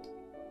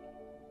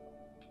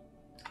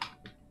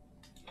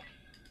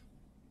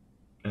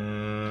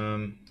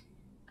um.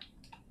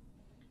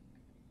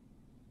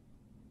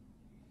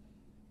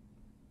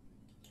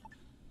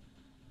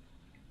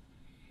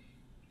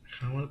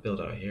 I want to build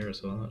out here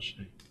as well.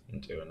 Actually, I'm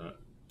doing it.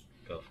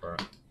 Go for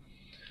it.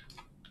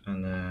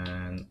 And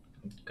then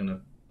I'm gonna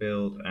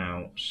build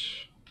out.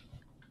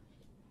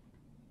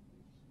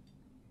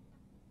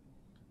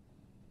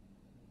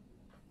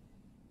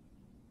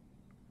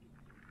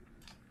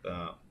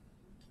 That.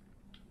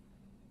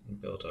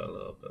 Build out a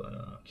little bit like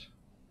that.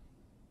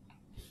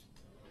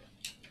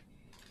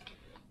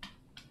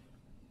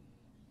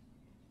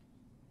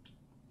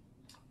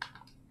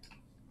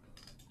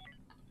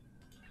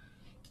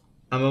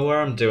 I'm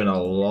aware I'm doing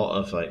a lot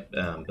of like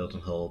build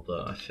and hold,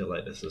 but I feel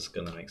like this is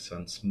gonna make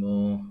sense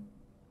more.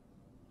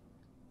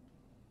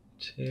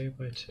 2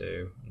 by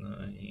 2, and then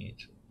I need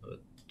a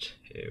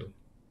 2.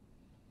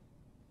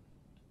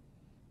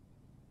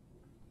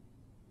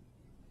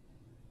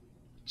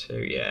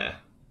 Two, yeah.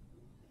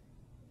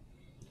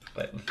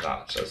 Like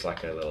that, as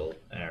like a little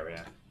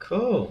area.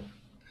 Cool.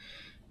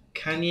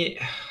 Can you,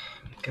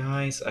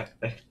 guys?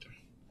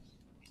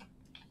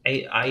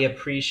 I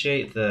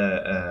appreciate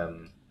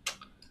the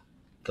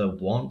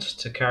want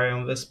to carry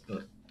on this,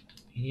 but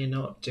can you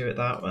not do it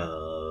that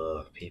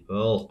well,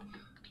 people?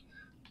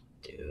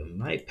 Do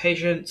my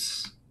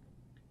patience.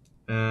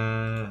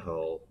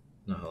 Hole,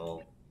 no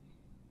hole.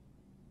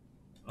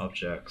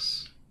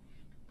 Objects.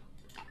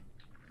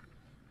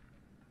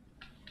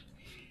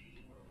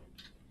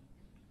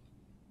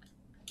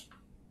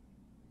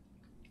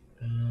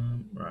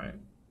 Right.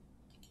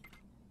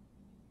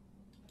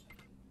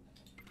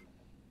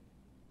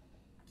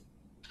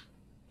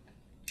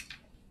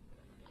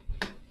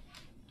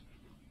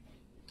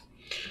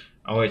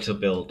 I'll wait to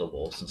build the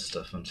walls and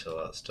stuff until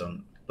that's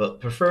done. But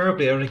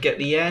preferably I want to get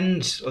the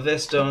end of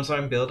this done so I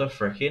can build a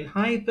freaking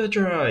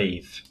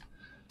hyperdrive.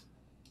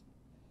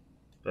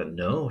 But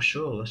no,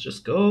 sure, let's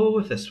just go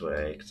with this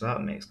way, because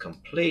that makes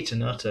complete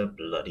and utter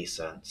bloody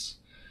sense.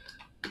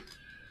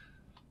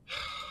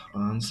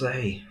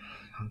 Honestly,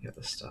 I'll get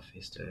the stuff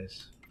these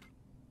days.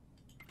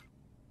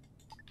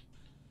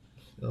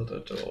 Build a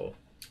door.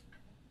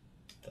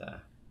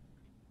 There.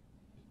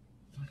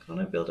 Why can't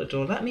I build a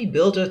door? Let me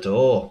build a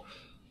door!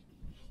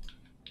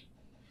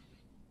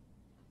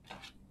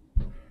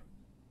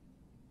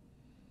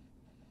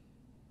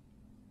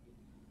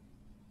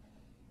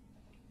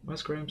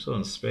 Where's Graham still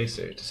in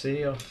spacesuit? Is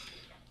he off?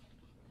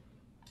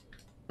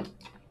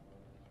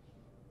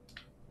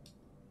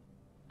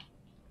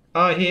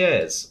 Oh, he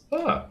is.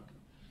 Oh.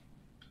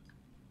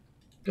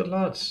 Good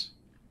lads.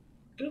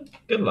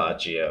 Good lad,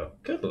 Geo.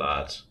 Good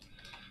lad.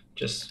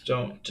 Just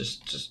don't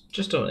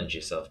injure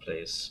yourself,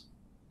 please.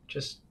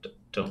 Just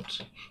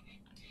don't.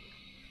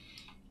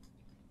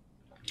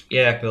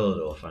 Yeah, build a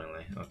door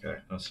finally. Okay,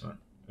 that's fine.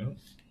 Oh.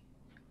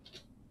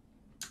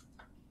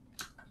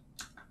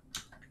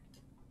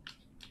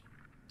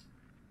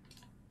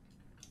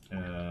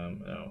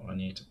 No, I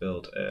need to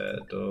build a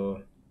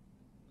door.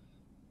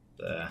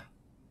 There.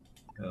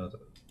 Build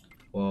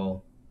a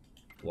wall.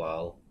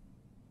 Wall.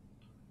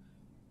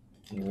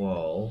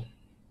 Wall.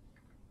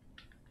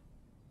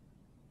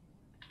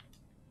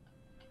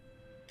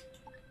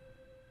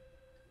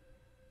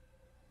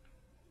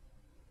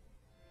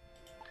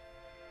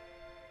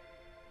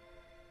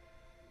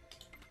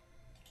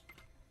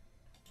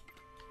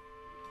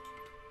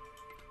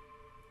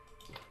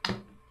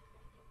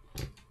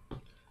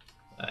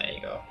 There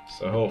you go.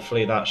 So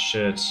hopefully that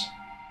should.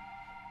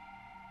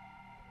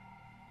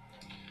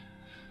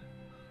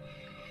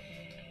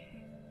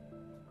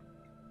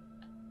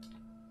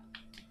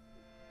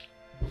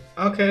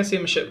 Okay, I see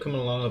my ship coming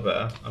along a bit.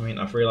 I mean,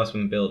 I've realised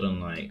we've been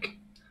building like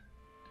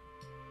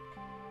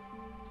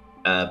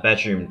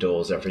bedroom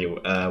doors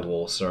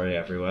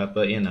everywhere.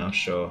 But you know,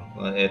 sure,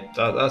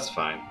 that's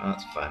fine.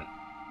 That's fine.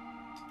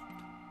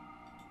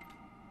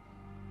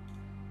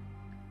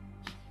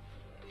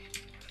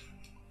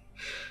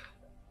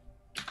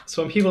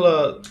 So when people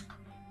are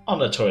on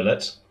the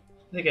toilet,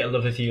 they get a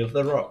lovely view of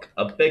the rock,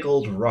 a big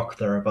old rock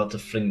they're about to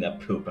fling their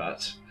poop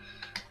at.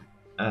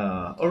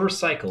 Or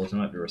recycled. It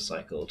might be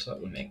recycled. That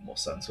would make more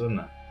sense,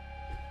 wouldn't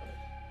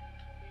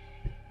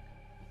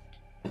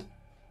it?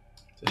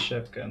 The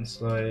ship getting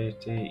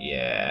slightly.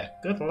 Yeah,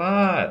 good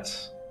lad.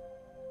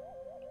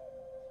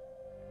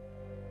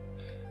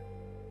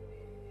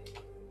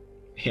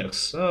 He looks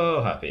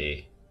so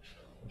happy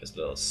with his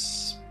little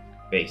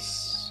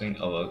space thing.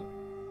 Although,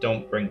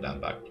 don't bring them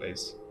back,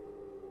 please.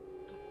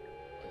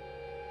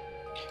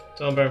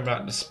 Don't bring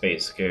back the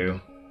space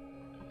goo.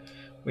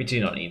 We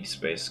do not need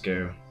space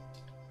goo.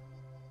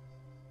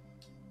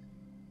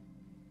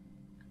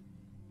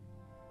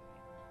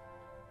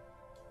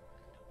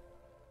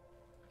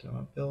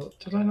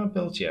 Did I not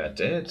build? Yeah, I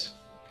did.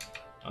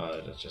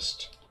 It's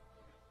just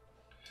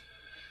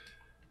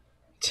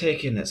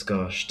taking its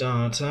gosh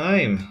darn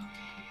time.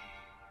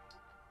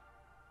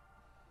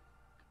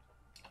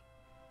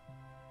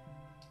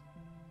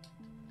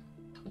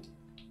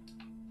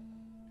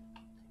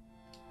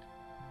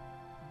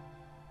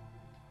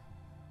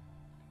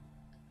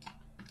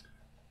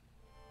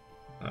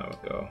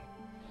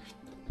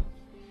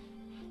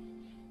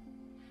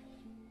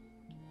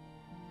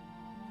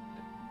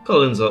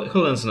 Cullen's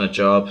in a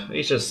job.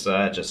 He's just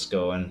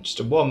going, just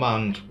a one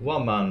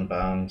man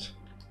band.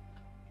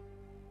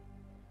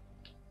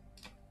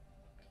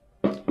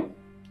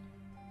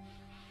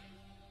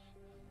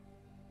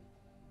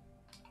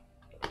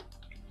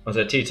 Was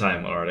it tea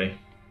time already?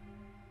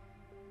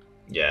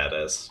 Yeah, it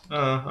is. Oh,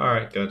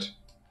 alright, good.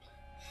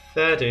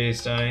 Fair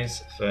dues,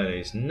 guys. Fair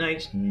dues.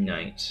 Night,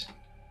 night.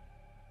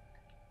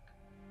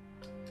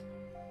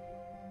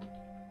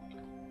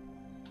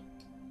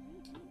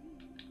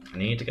 I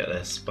need to get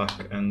this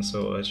back and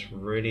sorted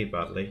really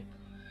badly.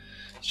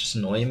 It's just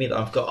annoying me that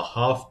I've got a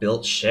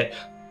half-built ship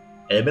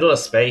in the middle of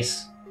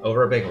space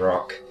over a big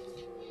rock.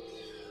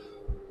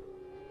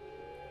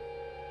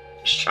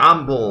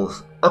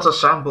 Shambles! Utter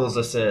shambles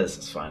this is.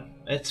 It's fine.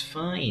 It's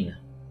fine.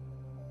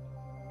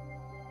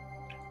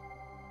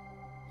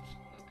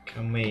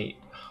 Can we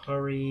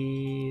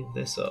hurry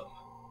this up?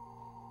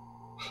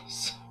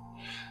 It's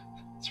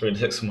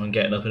really like someone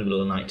getting up in the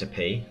middle of the night to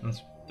pee.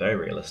 That's very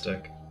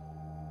realistic.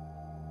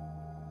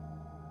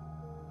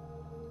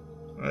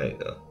 There you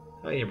go.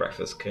 Have your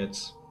breakfast,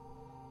 kids.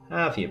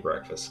 Have your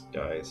breakfast,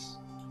 guys.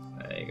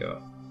 There you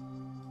go.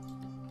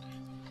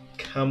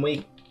 Can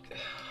we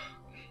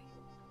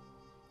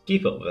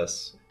keep up with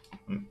this?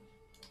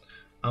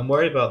 I'm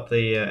worried about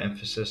the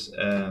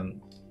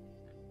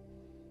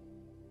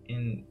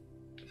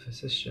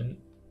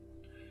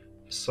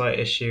slight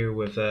issue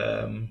with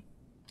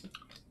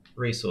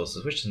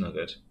resources, which is not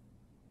good.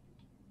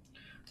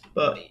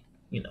 But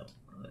you know,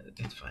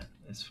 it's fine.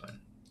 It's fine.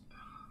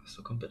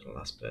 Still complete the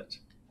last bit.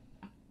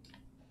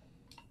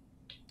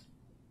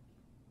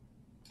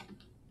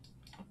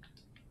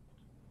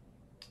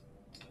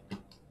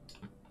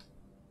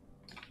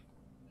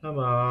 Come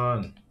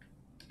on.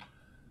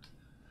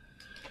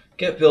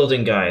 Get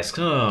building, guys.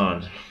 Come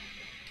on.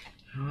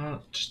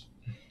 Just...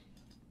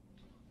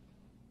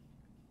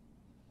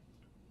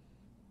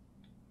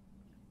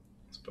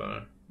 It's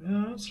better.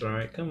 Yeah, that's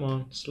alright. Come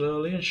on.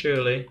 Slowly and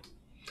surely.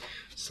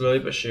 Slowly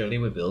but surely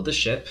we build a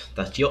ship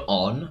that you're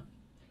on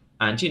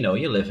and you know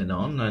you're living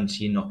on and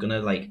you're not gonna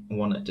like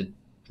want it to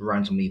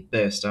randomly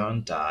burst out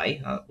and die.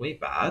 That'd be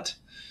bad.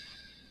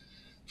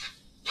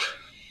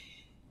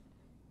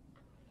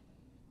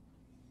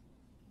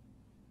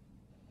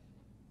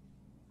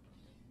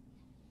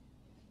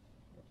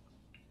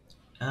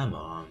 Come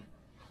on.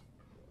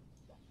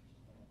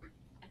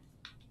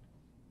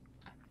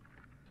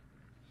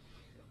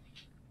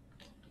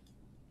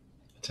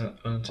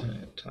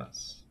 Alternative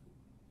tasks.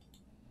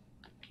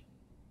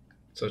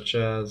 Such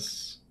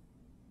as...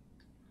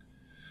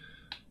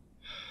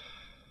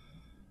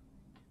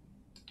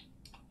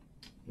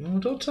 Well,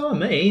 don't tell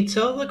me.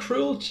 Tell the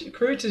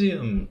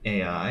Crutium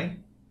AI.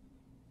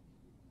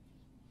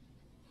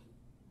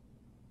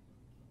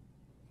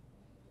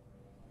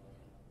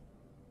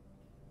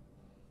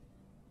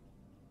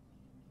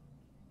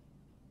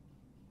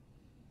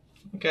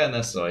 Okay,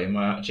 and so you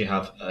might actually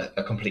have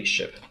a complete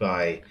ship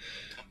by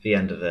the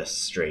end of this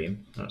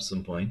stream at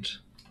some point.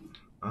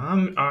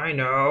 I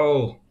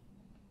know.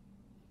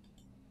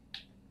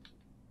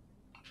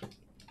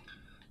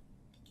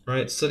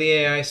 Right, so the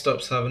AI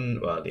stops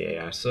having, well, the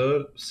AI,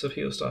 so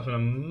people start having a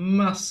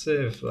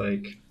massive,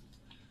 like,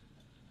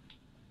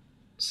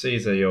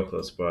 Caesar, you're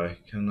close by.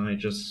 Can I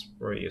just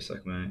wait you a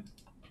sec, mate?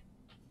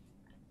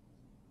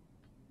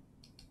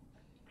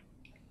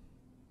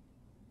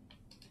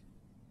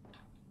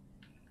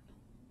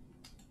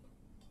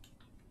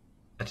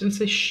 I didn't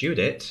say shoot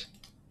it.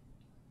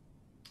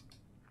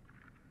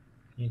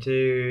 You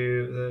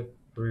do the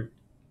brute.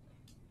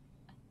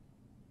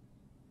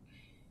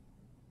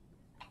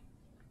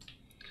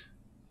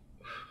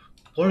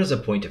 What is the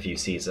point of you,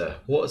 Caesar?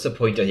 What is the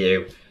point of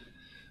you?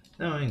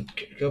 No,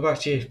 go back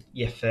to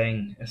your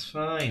thing. It's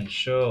fine,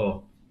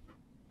 sure.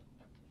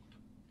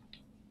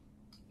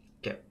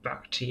 Get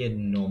back to your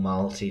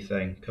normality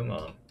thing. Come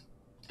on.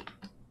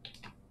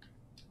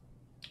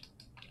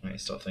 I need to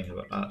start thinking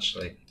about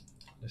actually.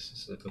 This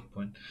is a good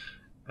point.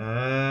 What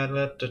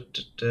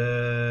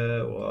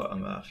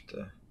I'm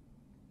after.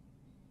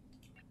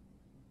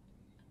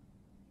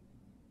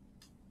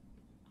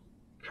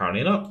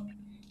 Apparently not.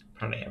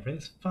 Apparently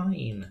everything's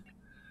fine.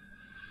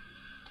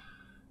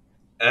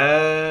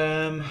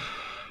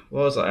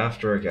 What was I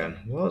after again?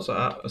 What was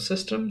I after?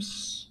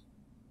 Systems?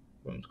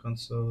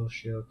 Console,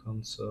 shield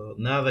console,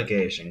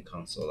 navigation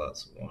console,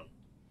 that's one.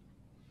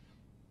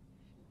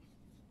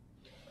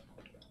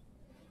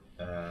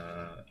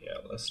 Yeah,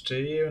 let's do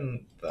you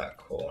in that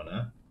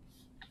corner.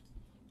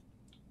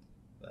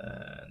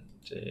 Then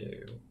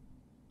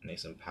need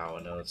some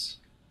power nodes.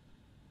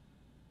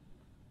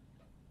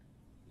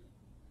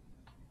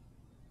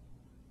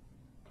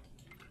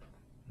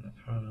 A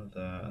power node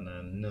there, and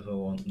then another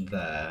one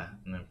there,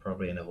 and then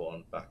probably another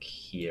one back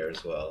here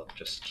as well,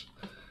 just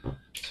so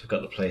we've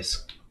got the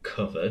place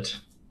covered.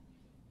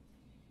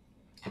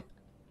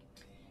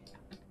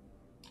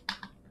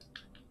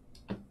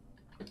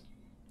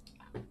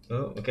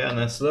 Oh, we're getting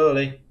there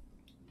slowly.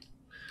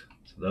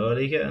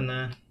 Slowly getting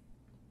there.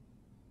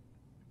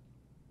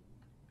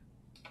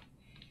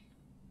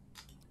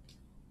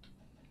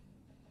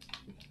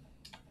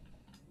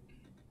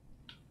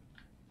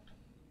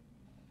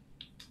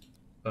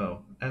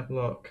 air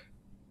block.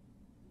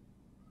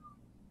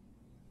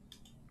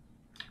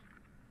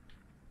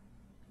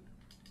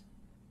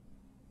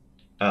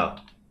 Oh,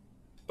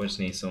 we just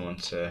need someone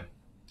to.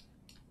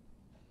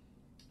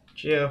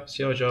 Geo, it's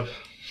your job.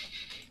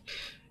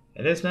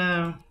 It is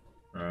now.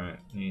 Alright,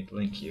 need to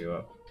link you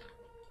up.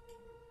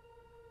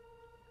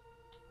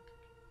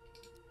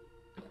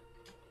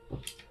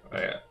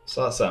 Okay,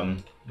 so that's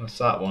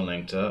that one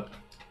linked up.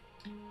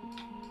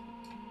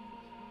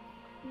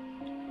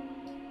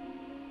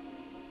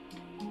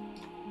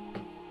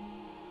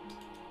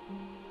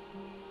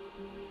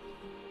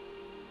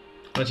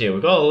 But yeah,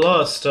 we've got a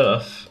lot of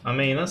stuff. I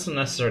mean, that's not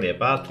necessarily a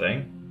bad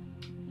thing.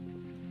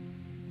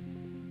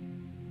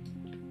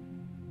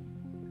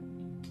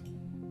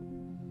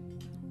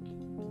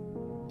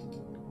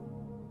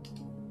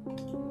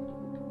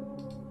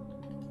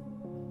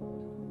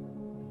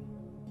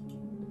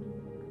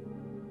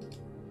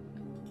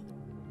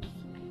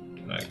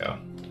 There we go.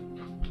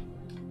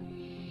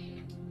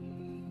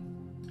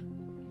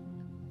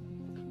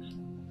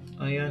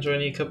 Oh, you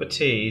enjoying your cup of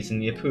teas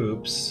and your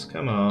poops?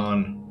 Come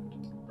on.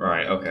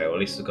 Right, okay, well at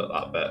least we've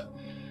got that bit.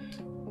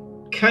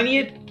 Can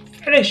you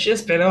finish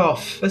this bit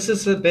off? This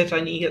is the bit I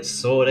need to get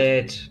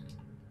sorted.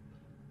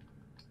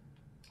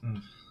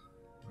 Oh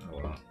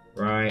well.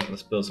 Right,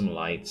 let's build some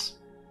lights.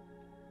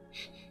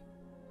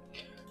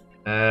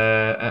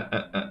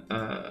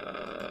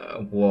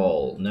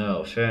 Wall.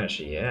 No.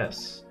 Furniture,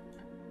 yes.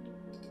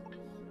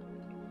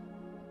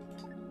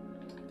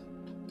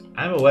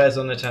 I'm aware it's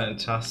unattended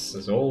tasks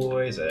as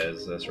always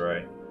is, that's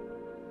right.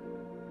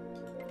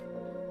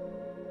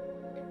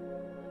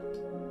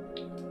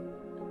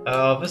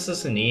 Oh, this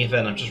isn't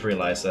even, I've just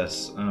realised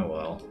this. Oh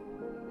well.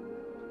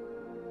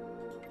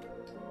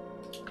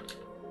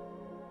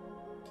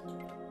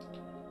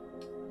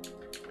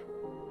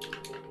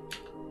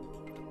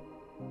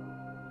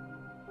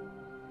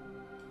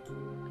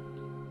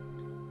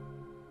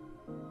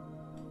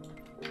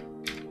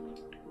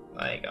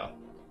 There you go.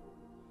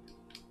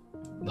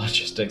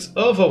 Logistics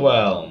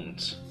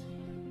overwhelmed.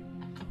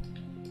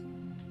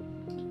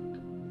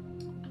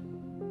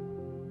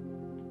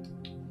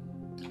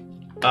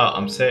 Oh,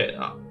 I'm saying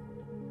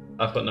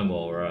I've got no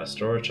more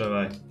storage, have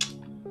I?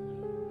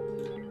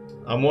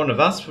 I'm one of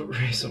that's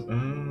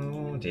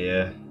reason. Oh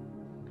dear.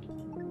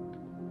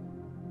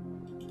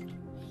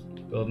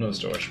 Build no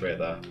storage bay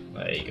there.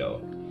 There you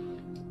go.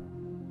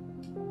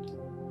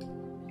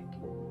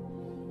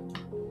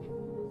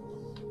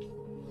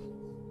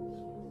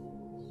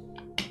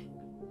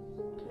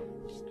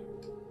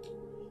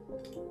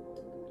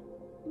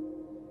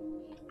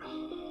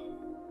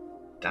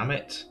 Damn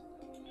it.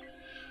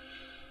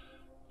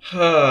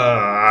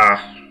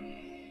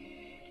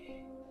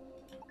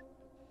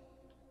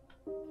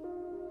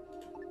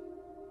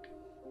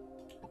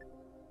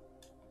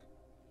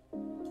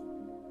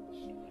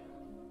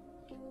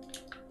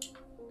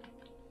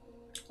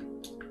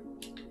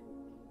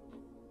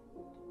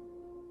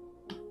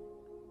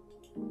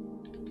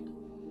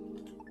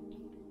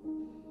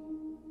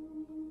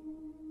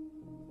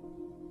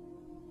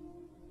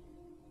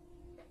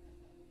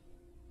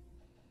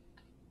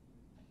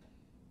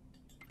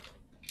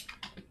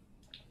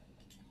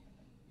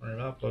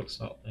 That book's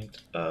not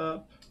linked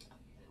up.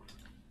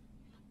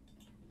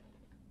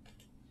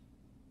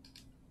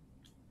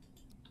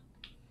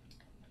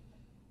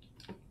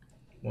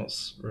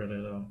 What's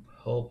really the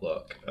whole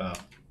block? Oh.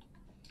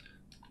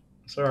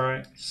 It's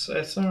alright.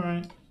 It's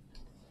alright.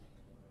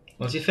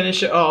 Once you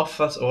finish it off,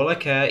 that's all I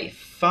care.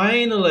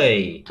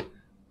 Finally!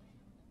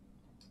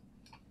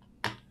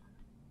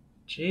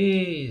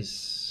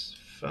 Jeez.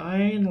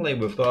 Finally,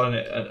 we've got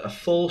a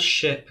full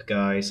ship,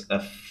 guys. A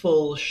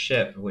full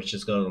ship, which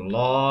has got a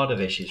lot of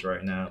issues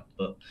right now,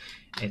 but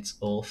it's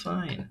all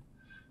fine.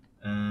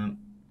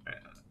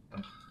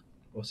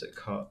 What's it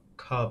called?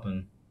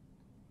 Carbon.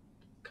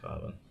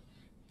 Carbon.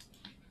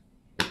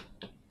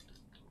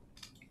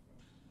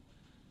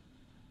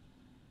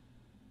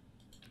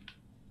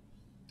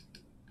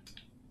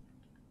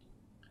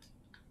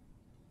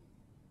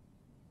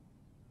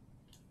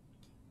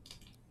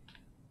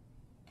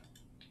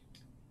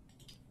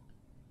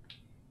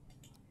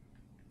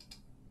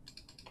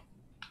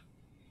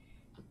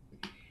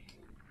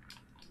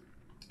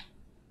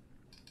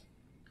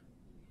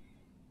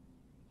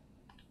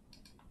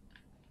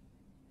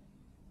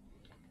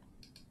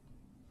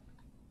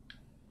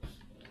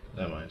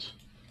 Never mind.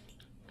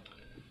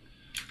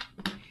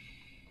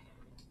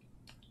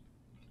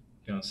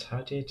 Because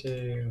how do you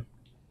do?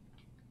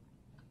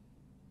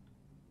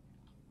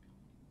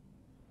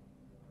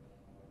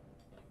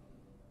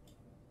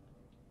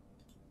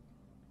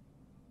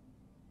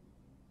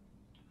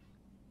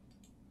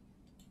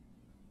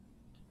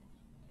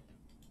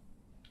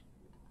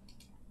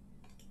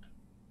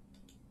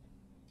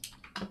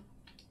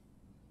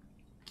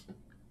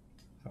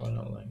 Power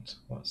not linked.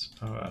 What's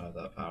power?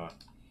 Oh, that power.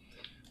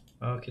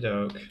 Okie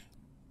doke.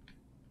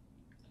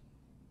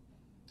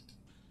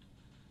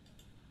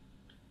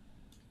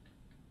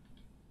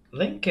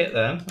 Link it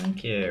then.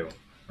 Thank you.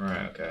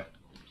 Right. Okay.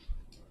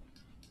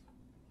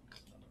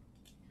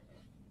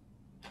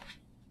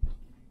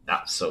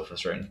 so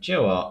frustrating. Do you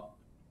know what?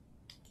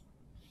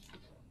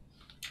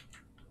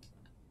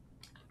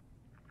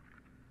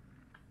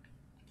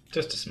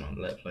 Just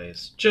dismantle it,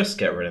 please. Just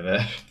get rid of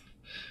it.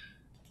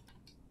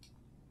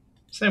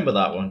 Same with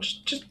that one.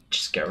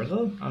 Just get rid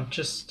of them.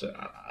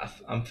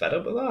 I'm fed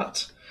up with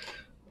that.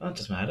 That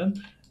does matter.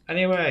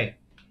 Anyway.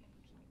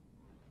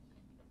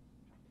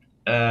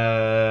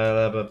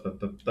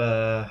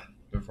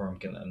 Before I'm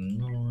getting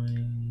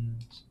annoyed.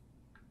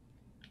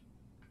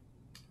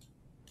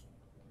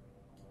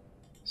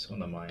 It's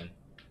one of mine.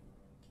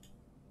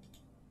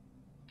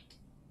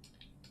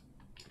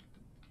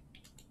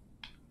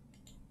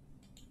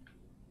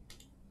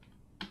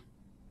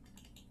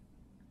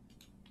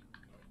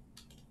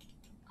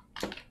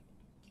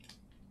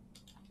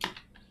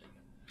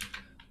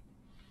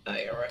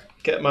 Alright,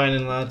 get mine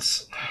in,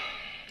 lads.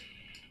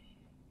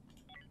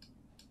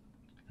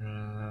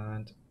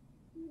 And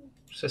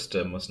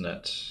system, wasn't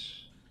it?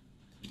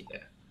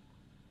 Yeah.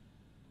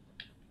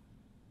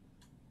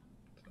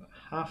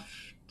 Have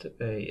to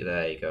be.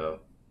 There you go.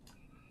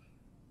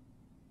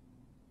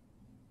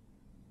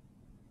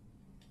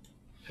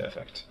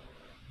 Perfect.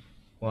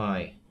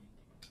 Why?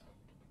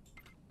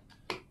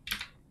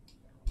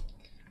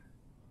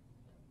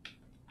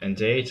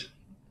 Indeed.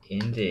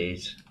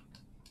 Indeed.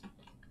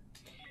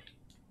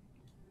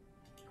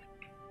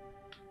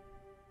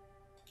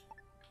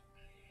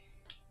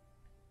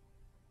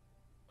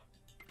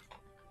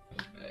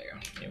 There you go.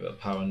 Maybe a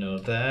power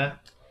node there.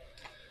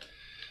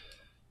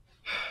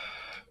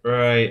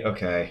 Right,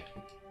 okay.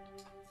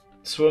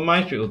 So I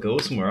might be able to go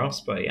somewhere else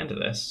by the end of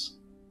this.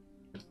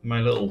 My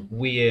little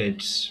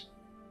weird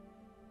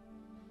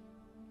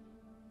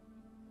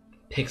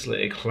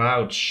pixelated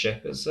cloud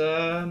ship is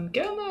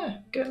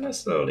getting there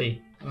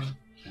slowly.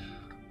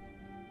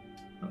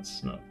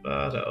 That's not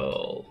bad at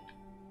all.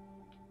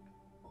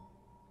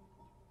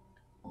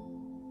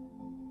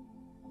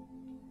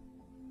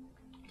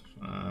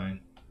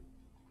 Fine.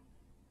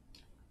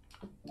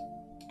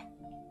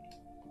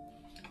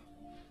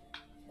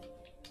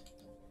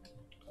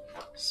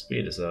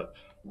 Speed is up.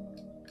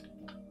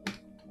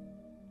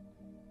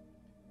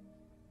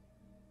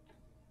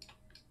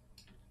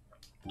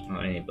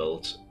 I need to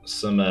build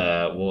some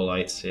wall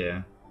lights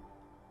here.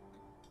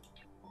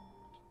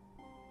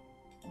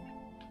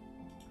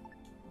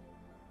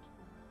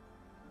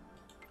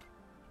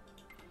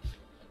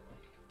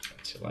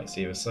 Two lights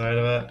either side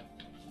of it.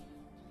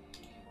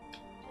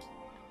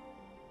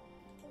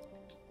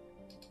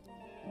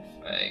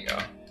 There you go.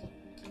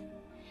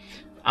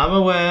 I'm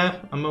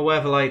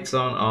aware the lights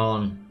aren't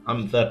on.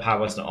 The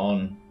power's not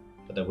on,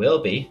 but there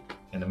will be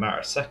in a matter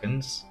of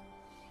seconds.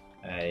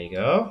 There you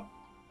go.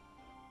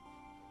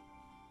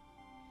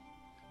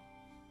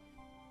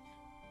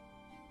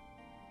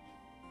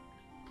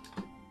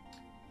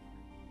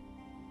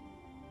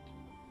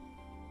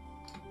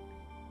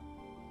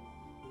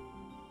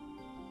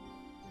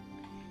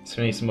 So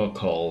we need some more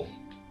coal,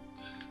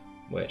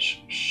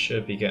 which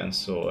should be getting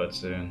sorted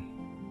soon.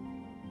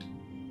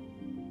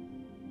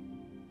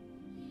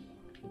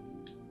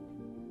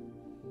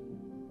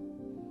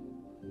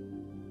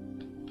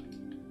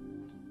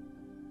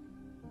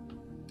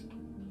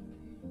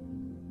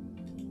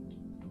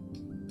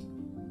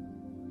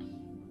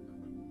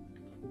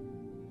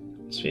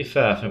 To be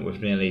fair, I think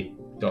we've nearly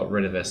got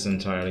rid of this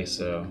entirely,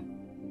 so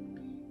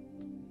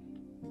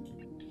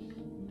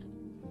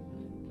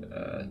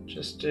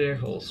just do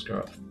whole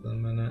scrap for the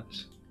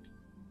minute.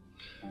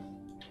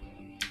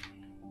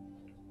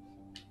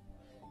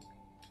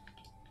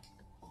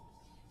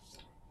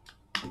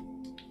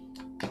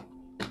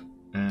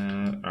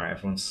 Alright,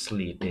 everyone's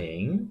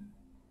sleeping.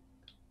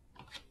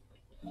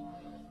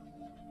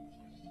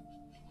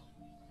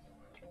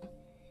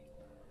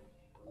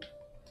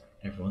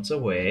 Everyone's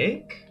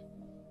awake.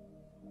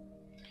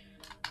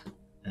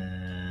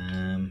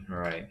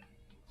 Right.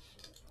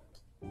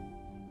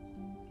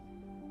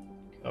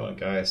 Come on,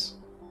 guys.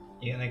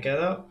 You gonna get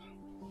up?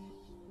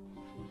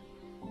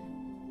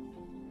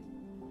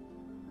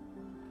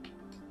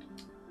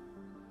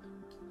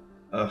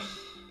 Ugh.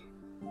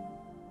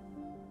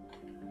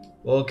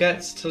 We'll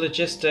get to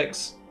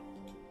logistics.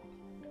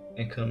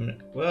 Incoming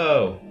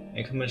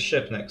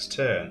ship next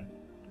turn.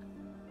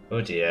 Oh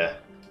dear.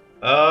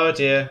 Oh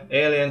dear.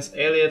 Aliens,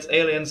 aliens,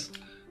 aliens.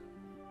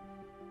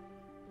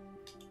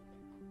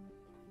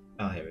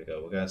 Oh, here we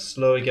go. We're going to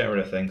slowly get rid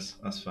of things.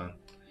 That's fine.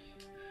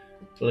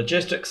 The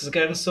logistics is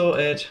getting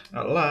sorted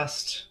at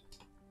last.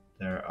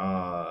 There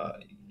are...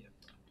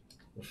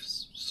 We've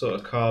sort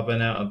of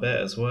carbon out a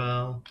bit as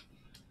well.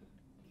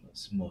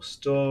 Some more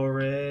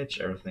storage.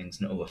 Everything's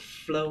not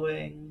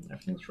overflowing.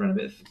 Everything's running a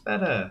bit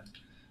better.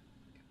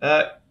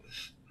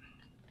 If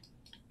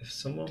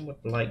someone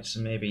would like to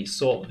maybe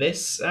sort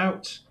this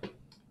out.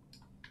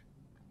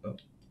 Oh.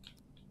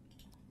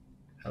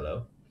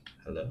 Hello.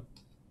 Hello.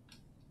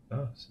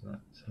 Oh, so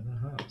that's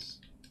the house.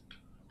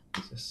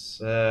 Is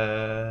this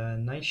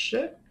nice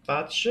ship?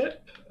 Bad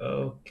ship?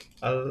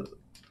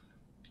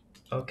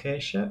 Okay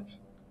ship?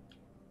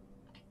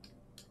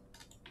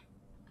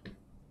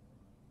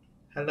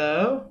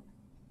 Hello?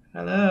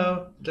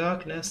 Hello?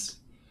 Darkness?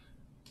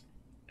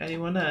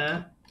 anyone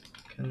there?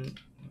 Can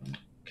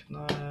I?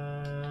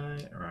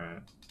 Alright.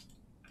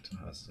 I don't know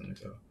how this is gonna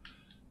go.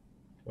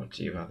 What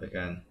do you have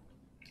again?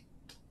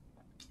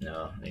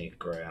 No, I need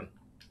Graham.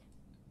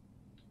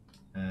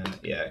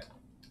 Yeah.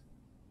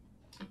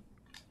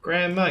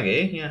 Graham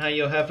Maggie, you know how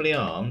you're heavily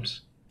armed?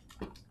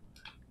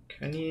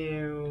 Can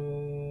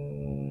you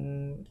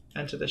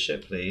enter the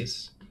ship,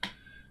 please?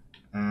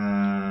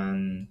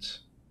 And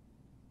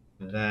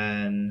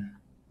then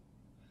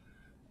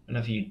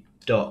whenever you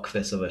dock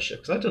this other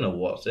ship, because I don't know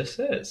what this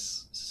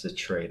is. Is this a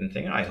trading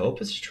thing? I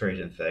hope it's a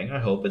trading thing. I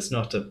hope it's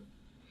not a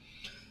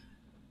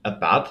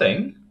bad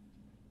thing,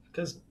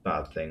 because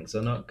bad things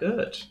are not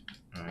good.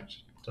 Alright,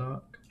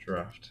 dock,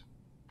 draft.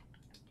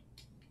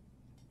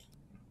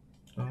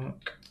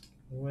 Dock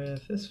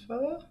with this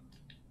fella?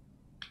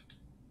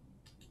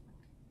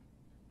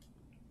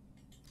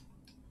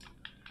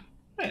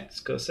 Right,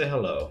 let's go say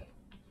hello.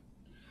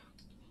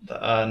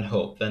 And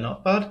hope they're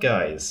not bad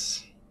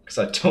guys. Because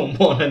I don't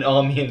want an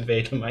army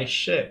invading my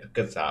ship,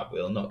 because that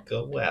will not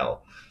go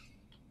well.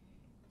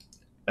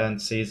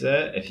 And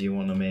Caesar, if you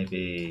want to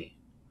maybe,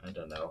 I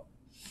don't know,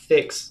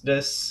 fix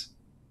this.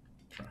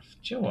 Do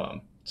you know what?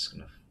 I'm just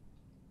going to.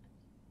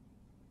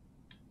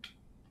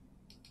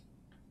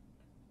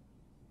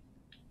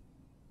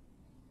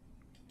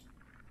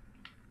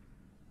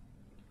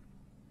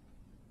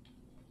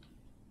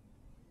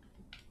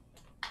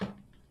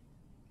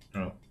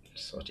 Oh,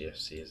 sorry,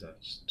 Caesar.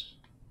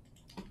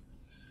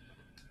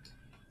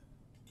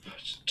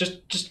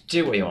 Just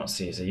do what you want,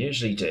 Caesar. You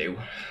usually do.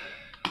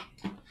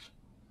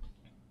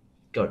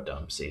 God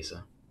damn,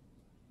 Caesar.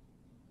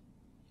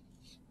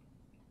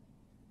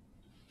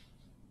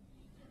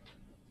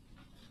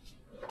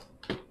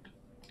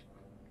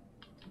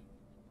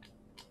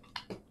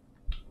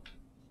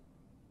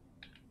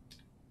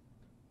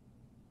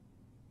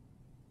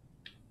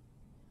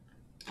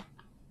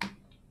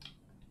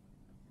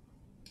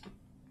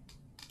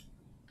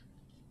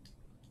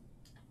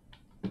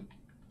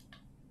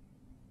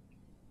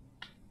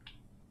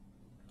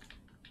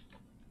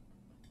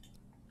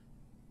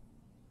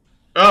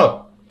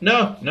 Oh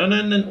no!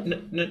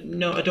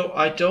 No!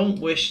 I don't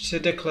wish to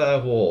declare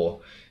war.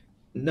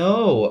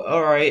 No.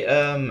 All right.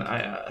 Um.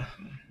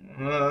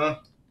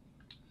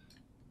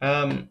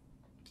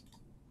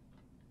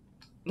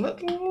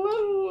 Let's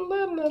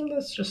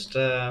just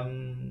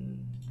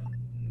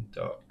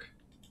dock.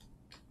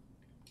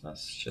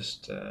 Let's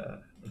just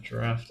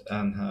draft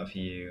and have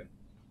you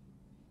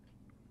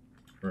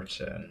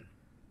return.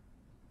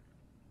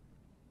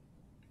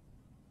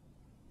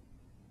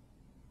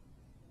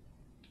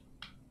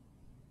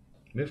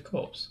 Move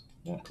corpse.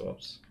 What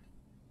corpse?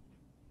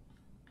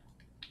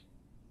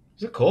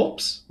 Is it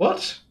corpse?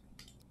 What?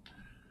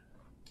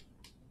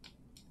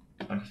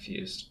 I'm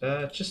confused.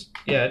 Just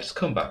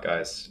come back,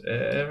 guys.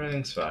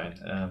 Everything's fine.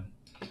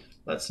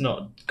 Let's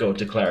not go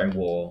declaring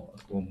war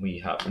when we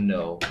have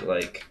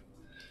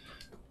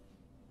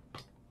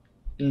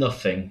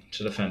nothing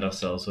to defend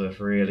ourselves with,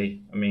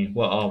 really. I mean,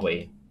 what are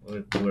we?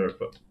 We're a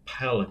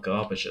pile of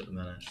garbage at the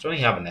minute. We don't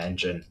even have an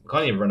engine. We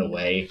can't even run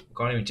away. We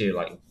can't even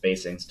do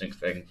base instinct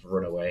thing for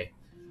run away.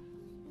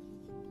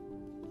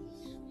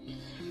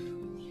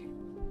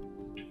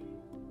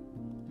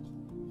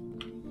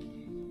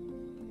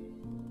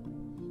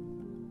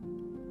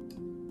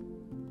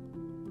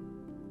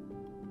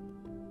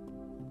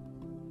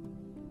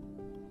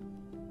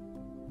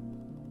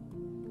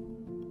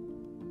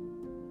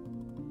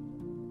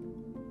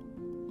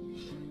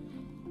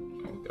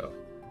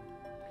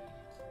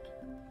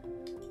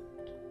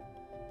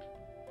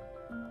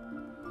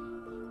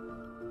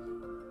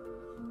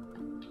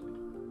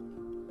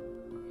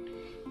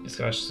 These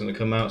guys just gonna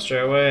come out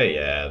straight away?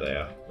 Yeah, they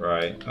are.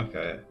 Right,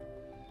 okay.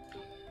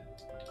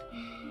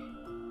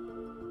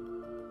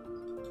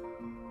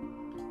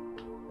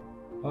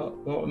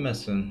 What we're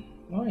missing?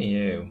 What are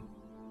you?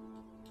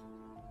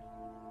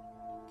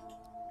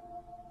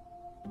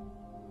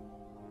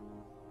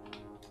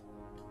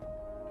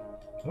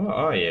 What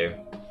are you?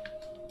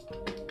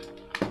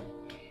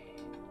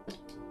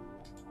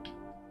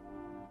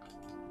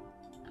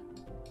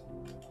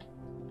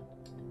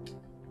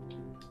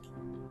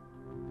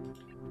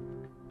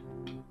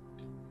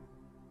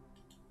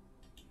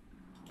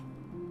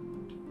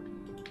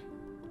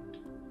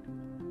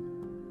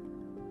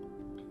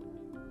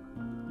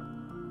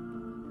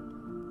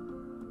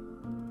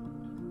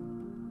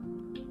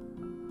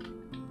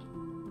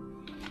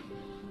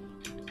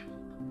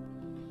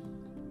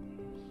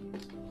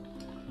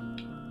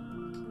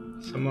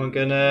 Someone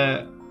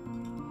gonna...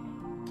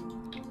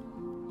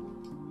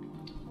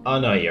 Oh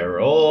no, you're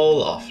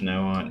all off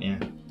now, aren't you?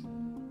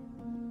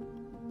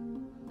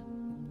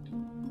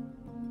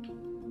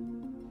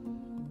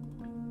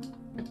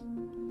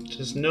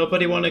 Does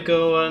nobody want to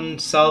go and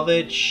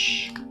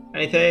salvage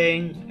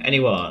anything?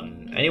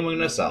 Anyone? Anyone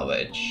gonna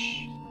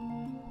salvage?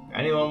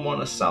 Anyone want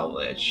to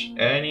salvage?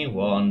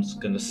 Anyone's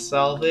gonna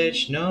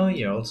salvage? No,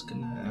 you're all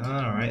gonna...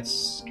 Alright,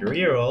 screw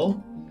you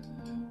all.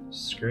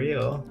 Screw you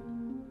all.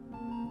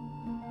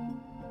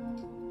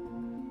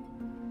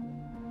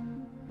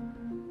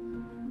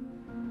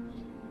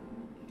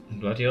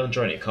 bloody hell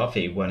enjoying your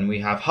coffee when we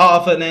have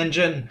half an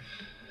engine.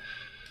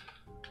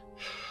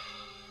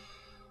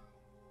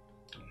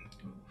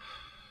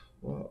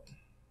 What?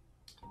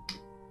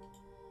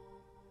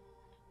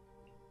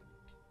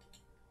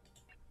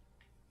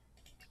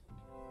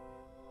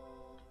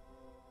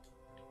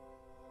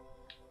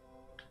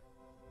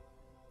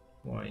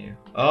 What are you?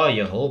 Oh,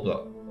 your hull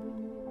block.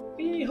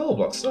 Your hull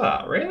block's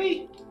that,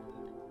 really?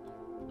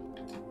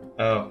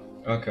 Oh,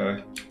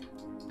 okay.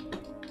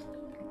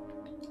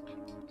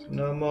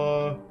 No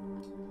more.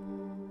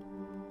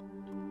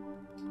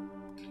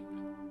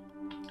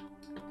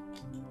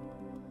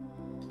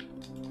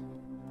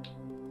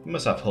 You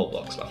must have hull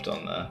blocks left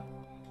on there.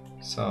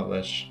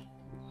 Salvage.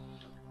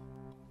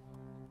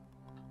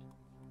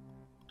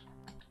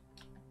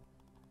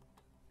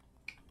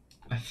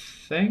 I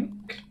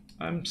think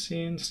I'm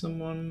seeing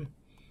someone.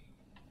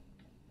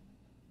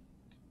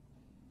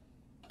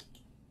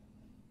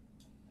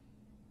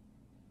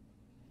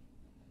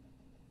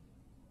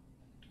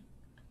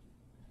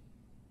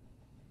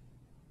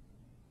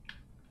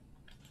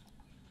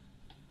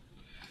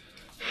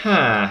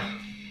 Huh.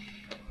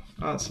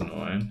 That's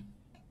annoying.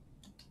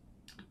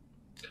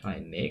 Can I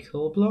make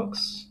hull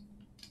blocks?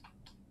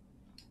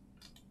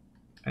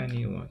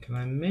 Anyone? Can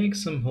I make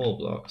some hull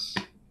blocks?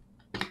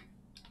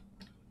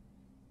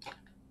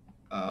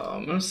 Oh,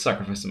 I'm gonna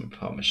sacrifice some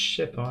part of my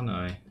ship, aren't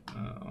I?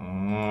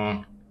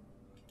 Oh.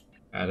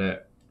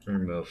 Edit.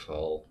 Remove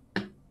hull.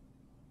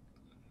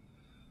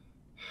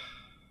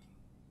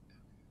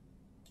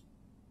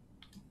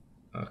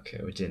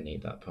 Okay, we didn't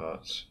need that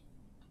part.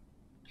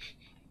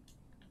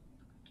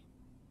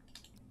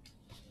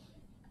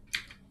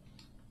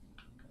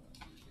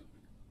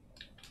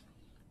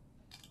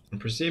 I'm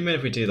presuming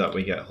if we do that,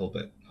 we get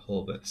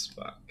hull bits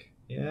back.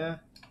 Yeah.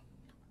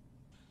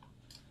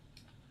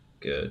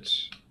 Good.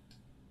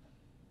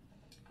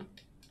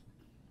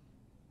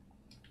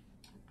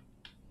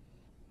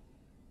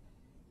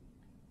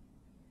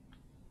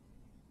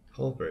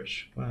 Hull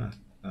bridge. Where?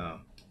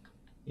 Oh.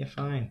 Yeah,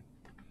 fine.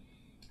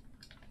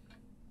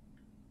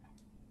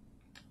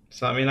 Does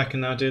that mean I can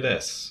now do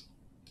this?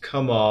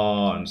 Come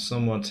on,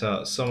 someone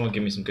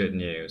give me some good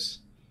news.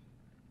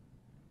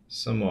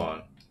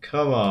 Someone.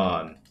 Come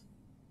on.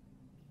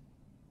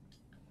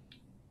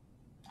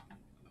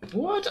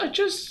 What? I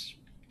just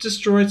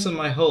destroyed some of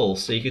my hull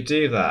so you could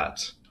do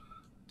that.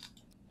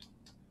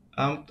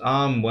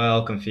 I'm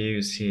well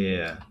confused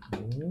here.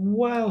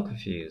 Well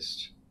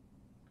confused.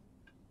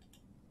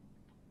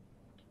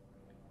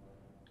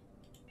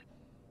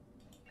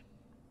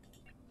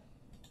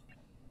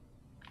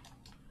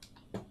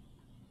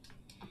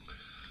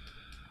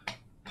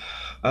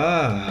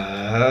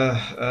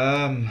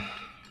 Um.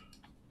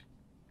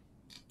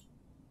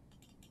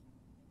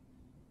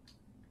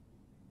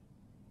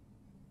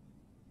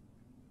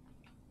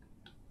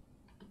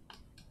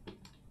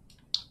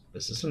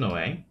 This is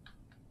annoying.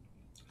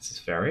 This is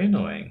very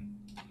annoying.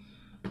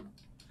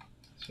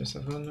 Just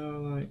I've got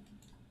no like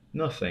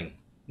nothing.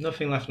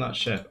 Nothing left in that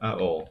ship at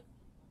all.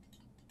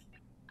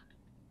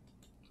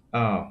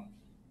 Oh.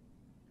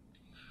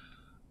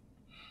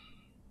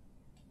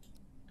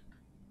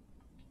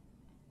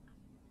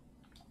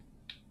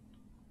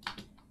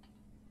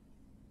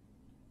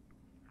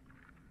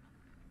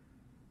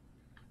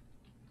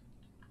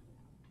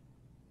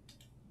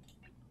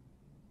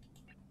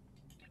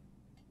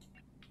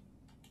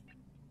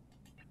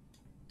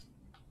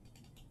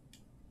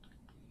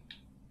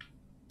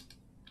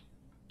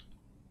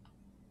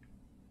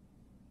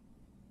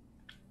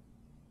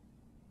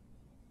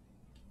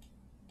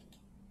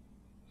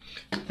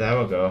 There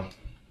we go.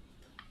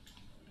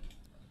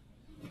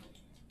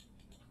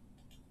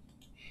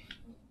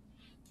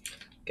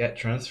 Get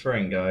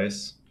transferring,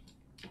 guys.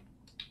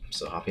 I'm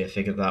so happy I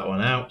figured that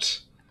one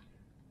out.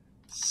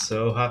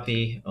 So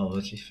happy. Oh,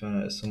 let's see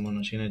if someone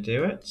is going to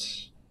do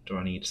it. Do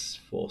I need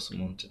to force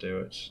someone to do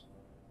it?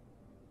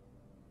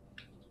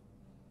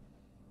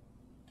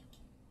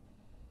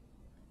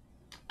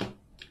 I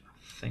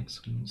think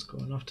someone's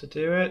going off to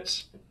do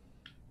it.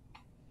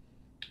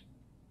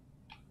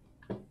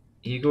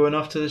 You going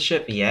off to the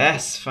ship?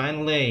 Yes,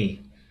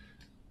 finally.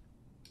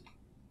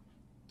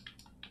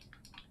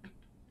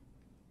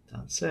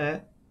 That's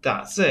it.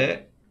 That's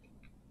it.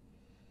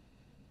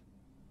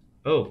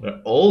 Oh,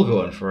 they're all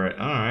going for it.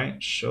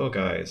 Alright, sure,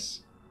 guys.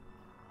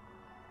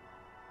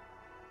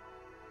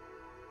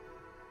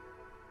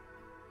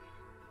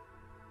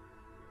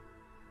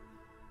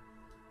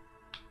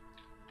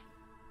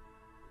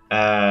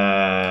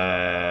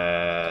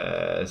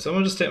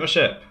 Someone just took my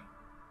ship.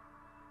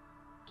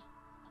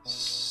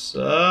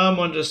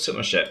 Someone just took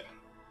my ship.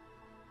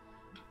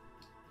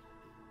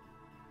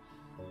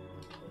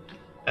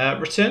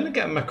 Return to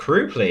get my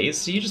crew,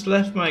 please. You just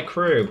left my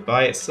crew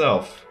by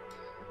itself.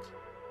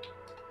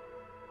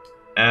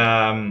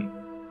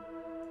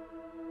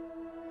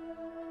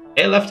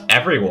 It left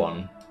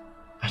everyone.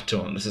 I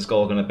don't. This is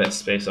all going a bit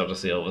Space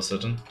Odyssey all of a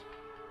sudden.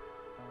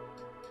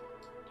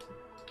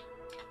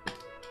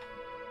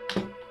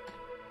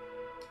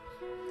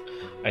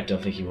 I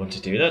don't think you want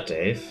to do that,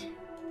 Dave.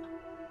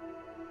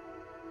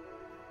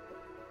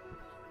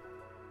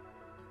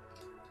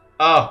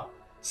 Oh,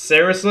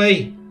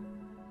 seriously?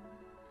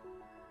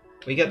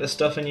 We get the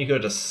stuff and you go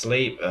to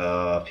sleep?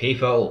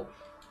 People.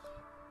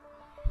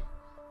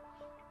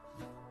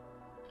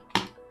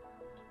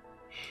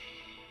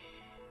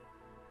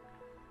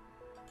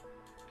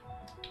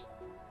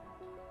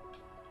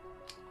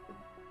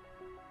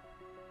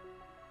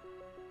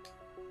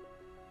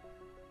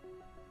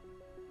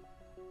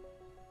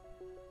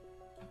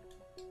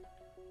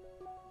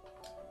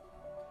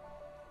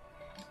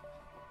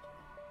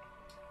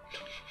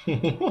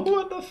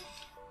 What the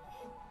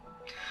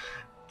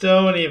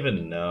Don't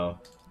even know.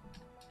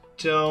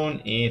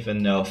 Don't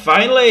even know.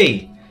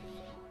 Finally!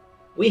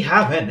 We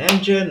have an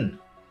engine!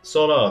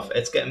 Sort of.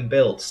 It's getting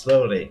built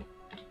slowly.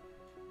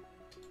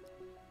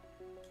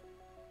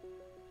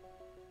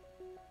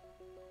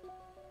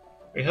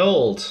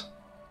 Behold.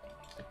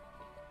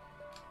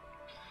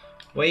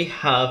 We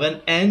have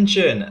an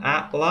engine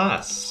at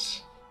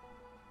last.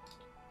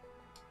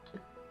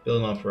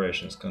 Building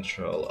operations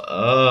control.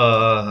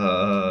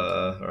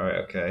 Right,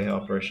 okay.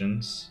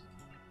 Operations.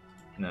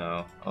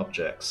 No.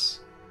 Objects.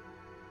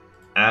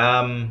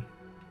 Oh,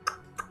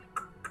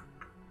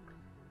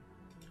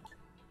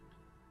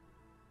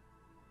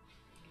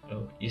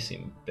 you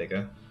seem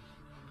bigger.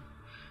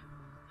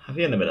 Have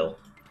you in the middle?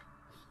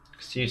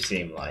 Because you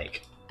seem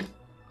like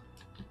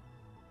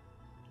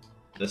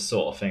the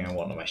sort of thing I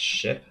want on my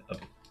ship. A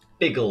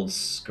big old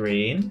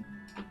screen.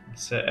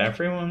 So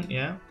everyone,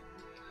 yeah.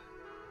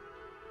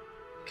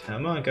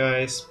 Come on,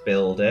 guys.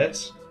 Build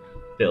it.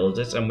 Build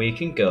it, and we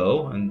can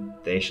go, and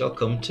they shall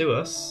come to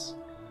us.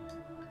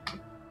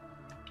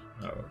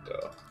 There we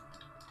go.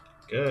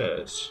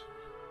 Good.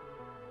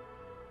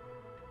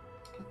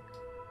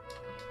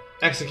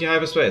 Execute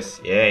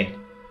hyperspace. Yay.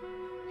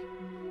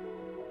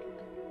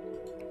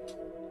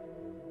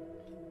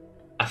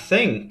 I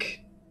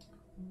think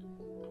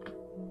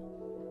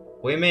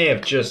we may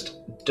have just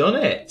done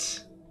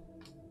it.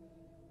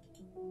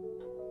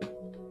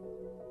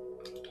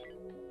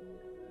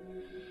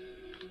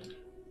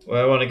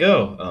 Where I want to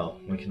go? Oh,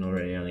 we can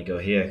already only go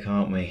here,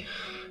 can't we?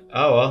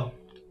 Oh well.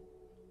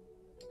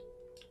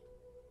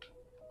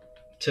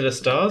 To the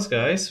stars,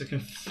 guys. We can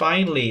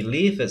finally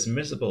leave this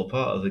miserable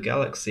part of the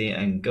galaxy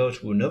and go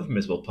to another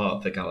miserable part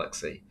of the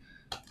galaxy.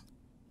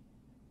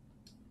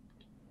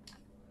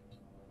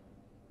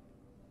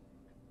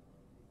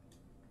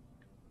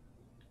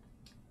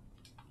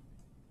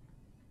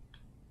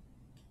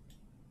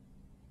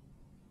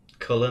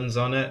 Cullen's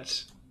on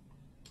it.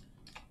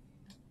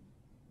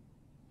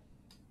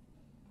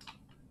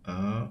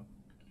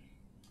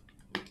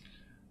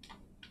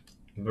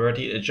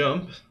 Ready to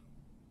jump?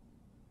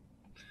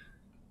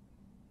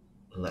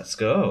 Let's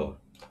go.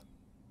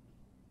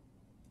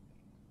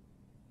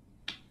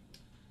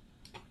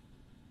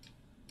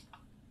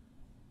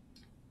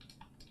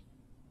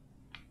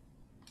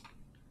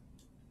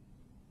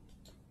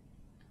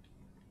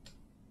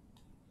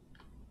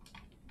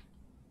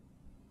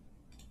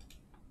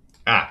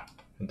 Ah,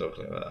 don't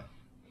click that.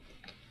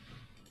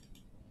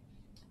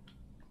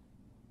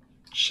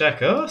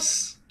 Check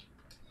us.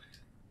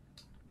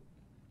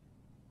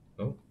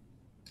 Oh.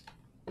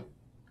 Can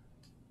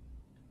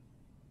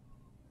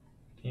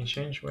you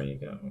change where you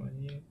go?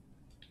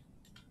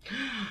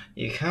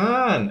 You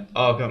can!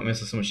 Oh, God,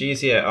 this is so much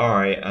easier.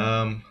 Alright,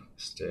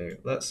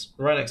 let's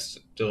right next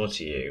door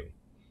to you.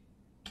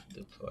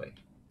 Deploy.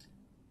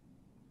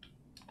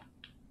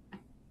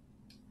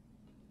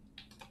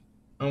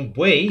 And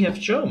we have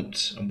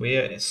jumped. And we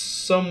are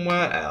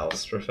somewhere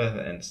else. Prefer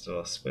to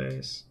install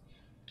space.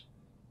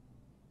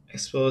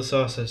 Explore the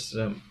solar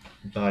system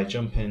by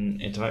jumping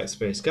into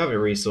hyperspace, gather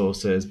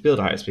resources, build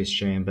a hyperspace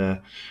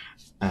chamber,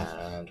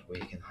 and we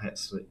can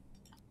hyperspace.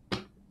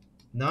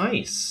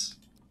 Nice.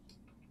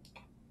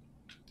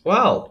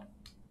 Well,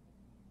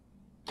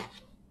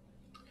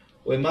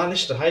 we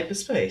managed to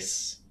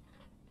hyperspace.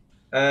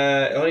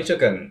 It only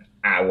took an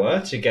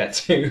hour to get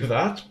to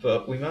that,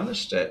 but we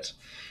managed it.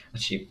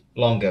 Actually,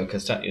 longer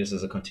because technically this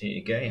is a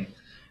continued game.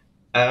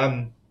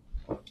 I'm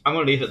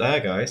gonna leave it there,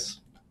 guys,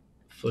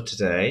 for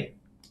today.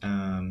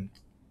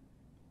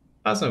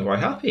 As I'm quite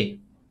happy.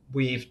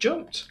 We've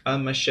jumped,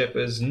 and my ship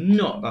is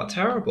not that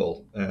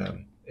terrible,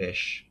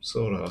 ish,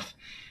 sort of.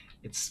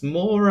 It's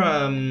more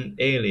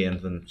alien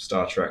than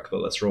Star Trek,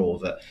 but let's roll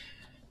with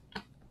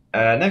it.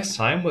 Next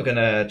time, we're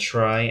gonna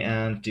try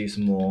and do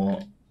some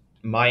more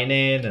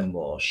mining and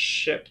more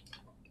ship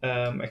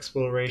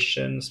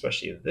exploration,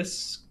 especially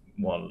this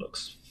one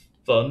looks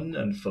fun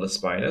and full of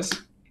spiders.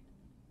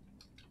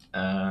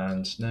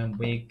 And then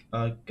we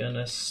are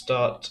gonna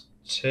start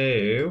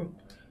to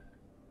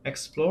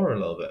explore a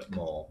little bit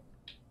more.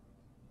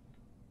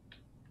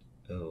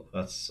 Oh,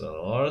 that's a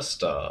lot of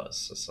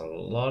stars. That's a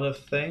lot of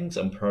things.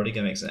 I'm probably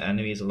gonna make some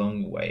enemies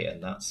along the way,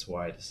 and that's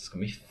why this is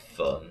gonna be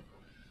fun.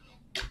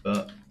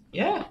 But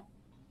yeah.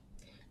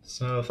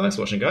 So thanks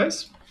for watching,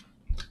 guys.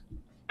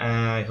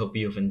 I hope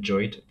you've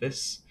enjoyed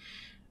this.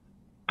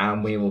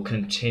 And we will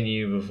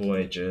continue the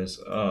voyages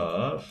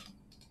of.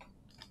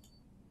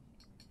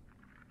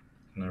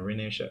 Can I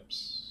rename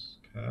ships?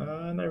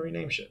 Can I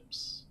rename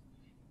ships?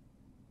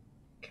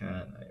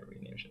 Can I rename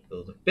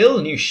Shipbuilder. Build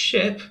a new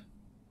ship?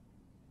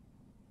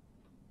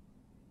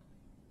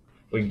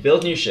 We can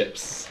build new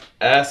ships.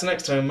 So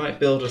next time we might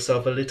build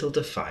ourselves a little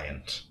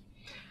Defiant.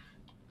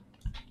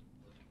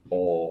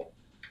 Or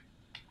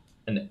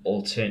an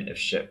alternative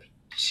ship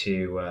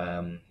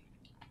to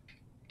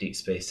Deep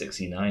Space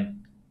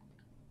 69.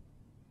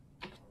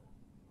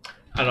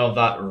 And on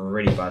that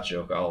really bad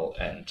joke, I'll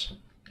end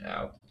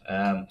now.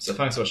 So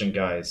thanks for watching,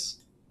 guys.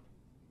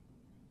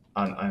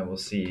 And I will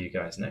see you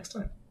guys next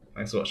time.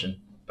 Thanks for watching.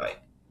 Bye.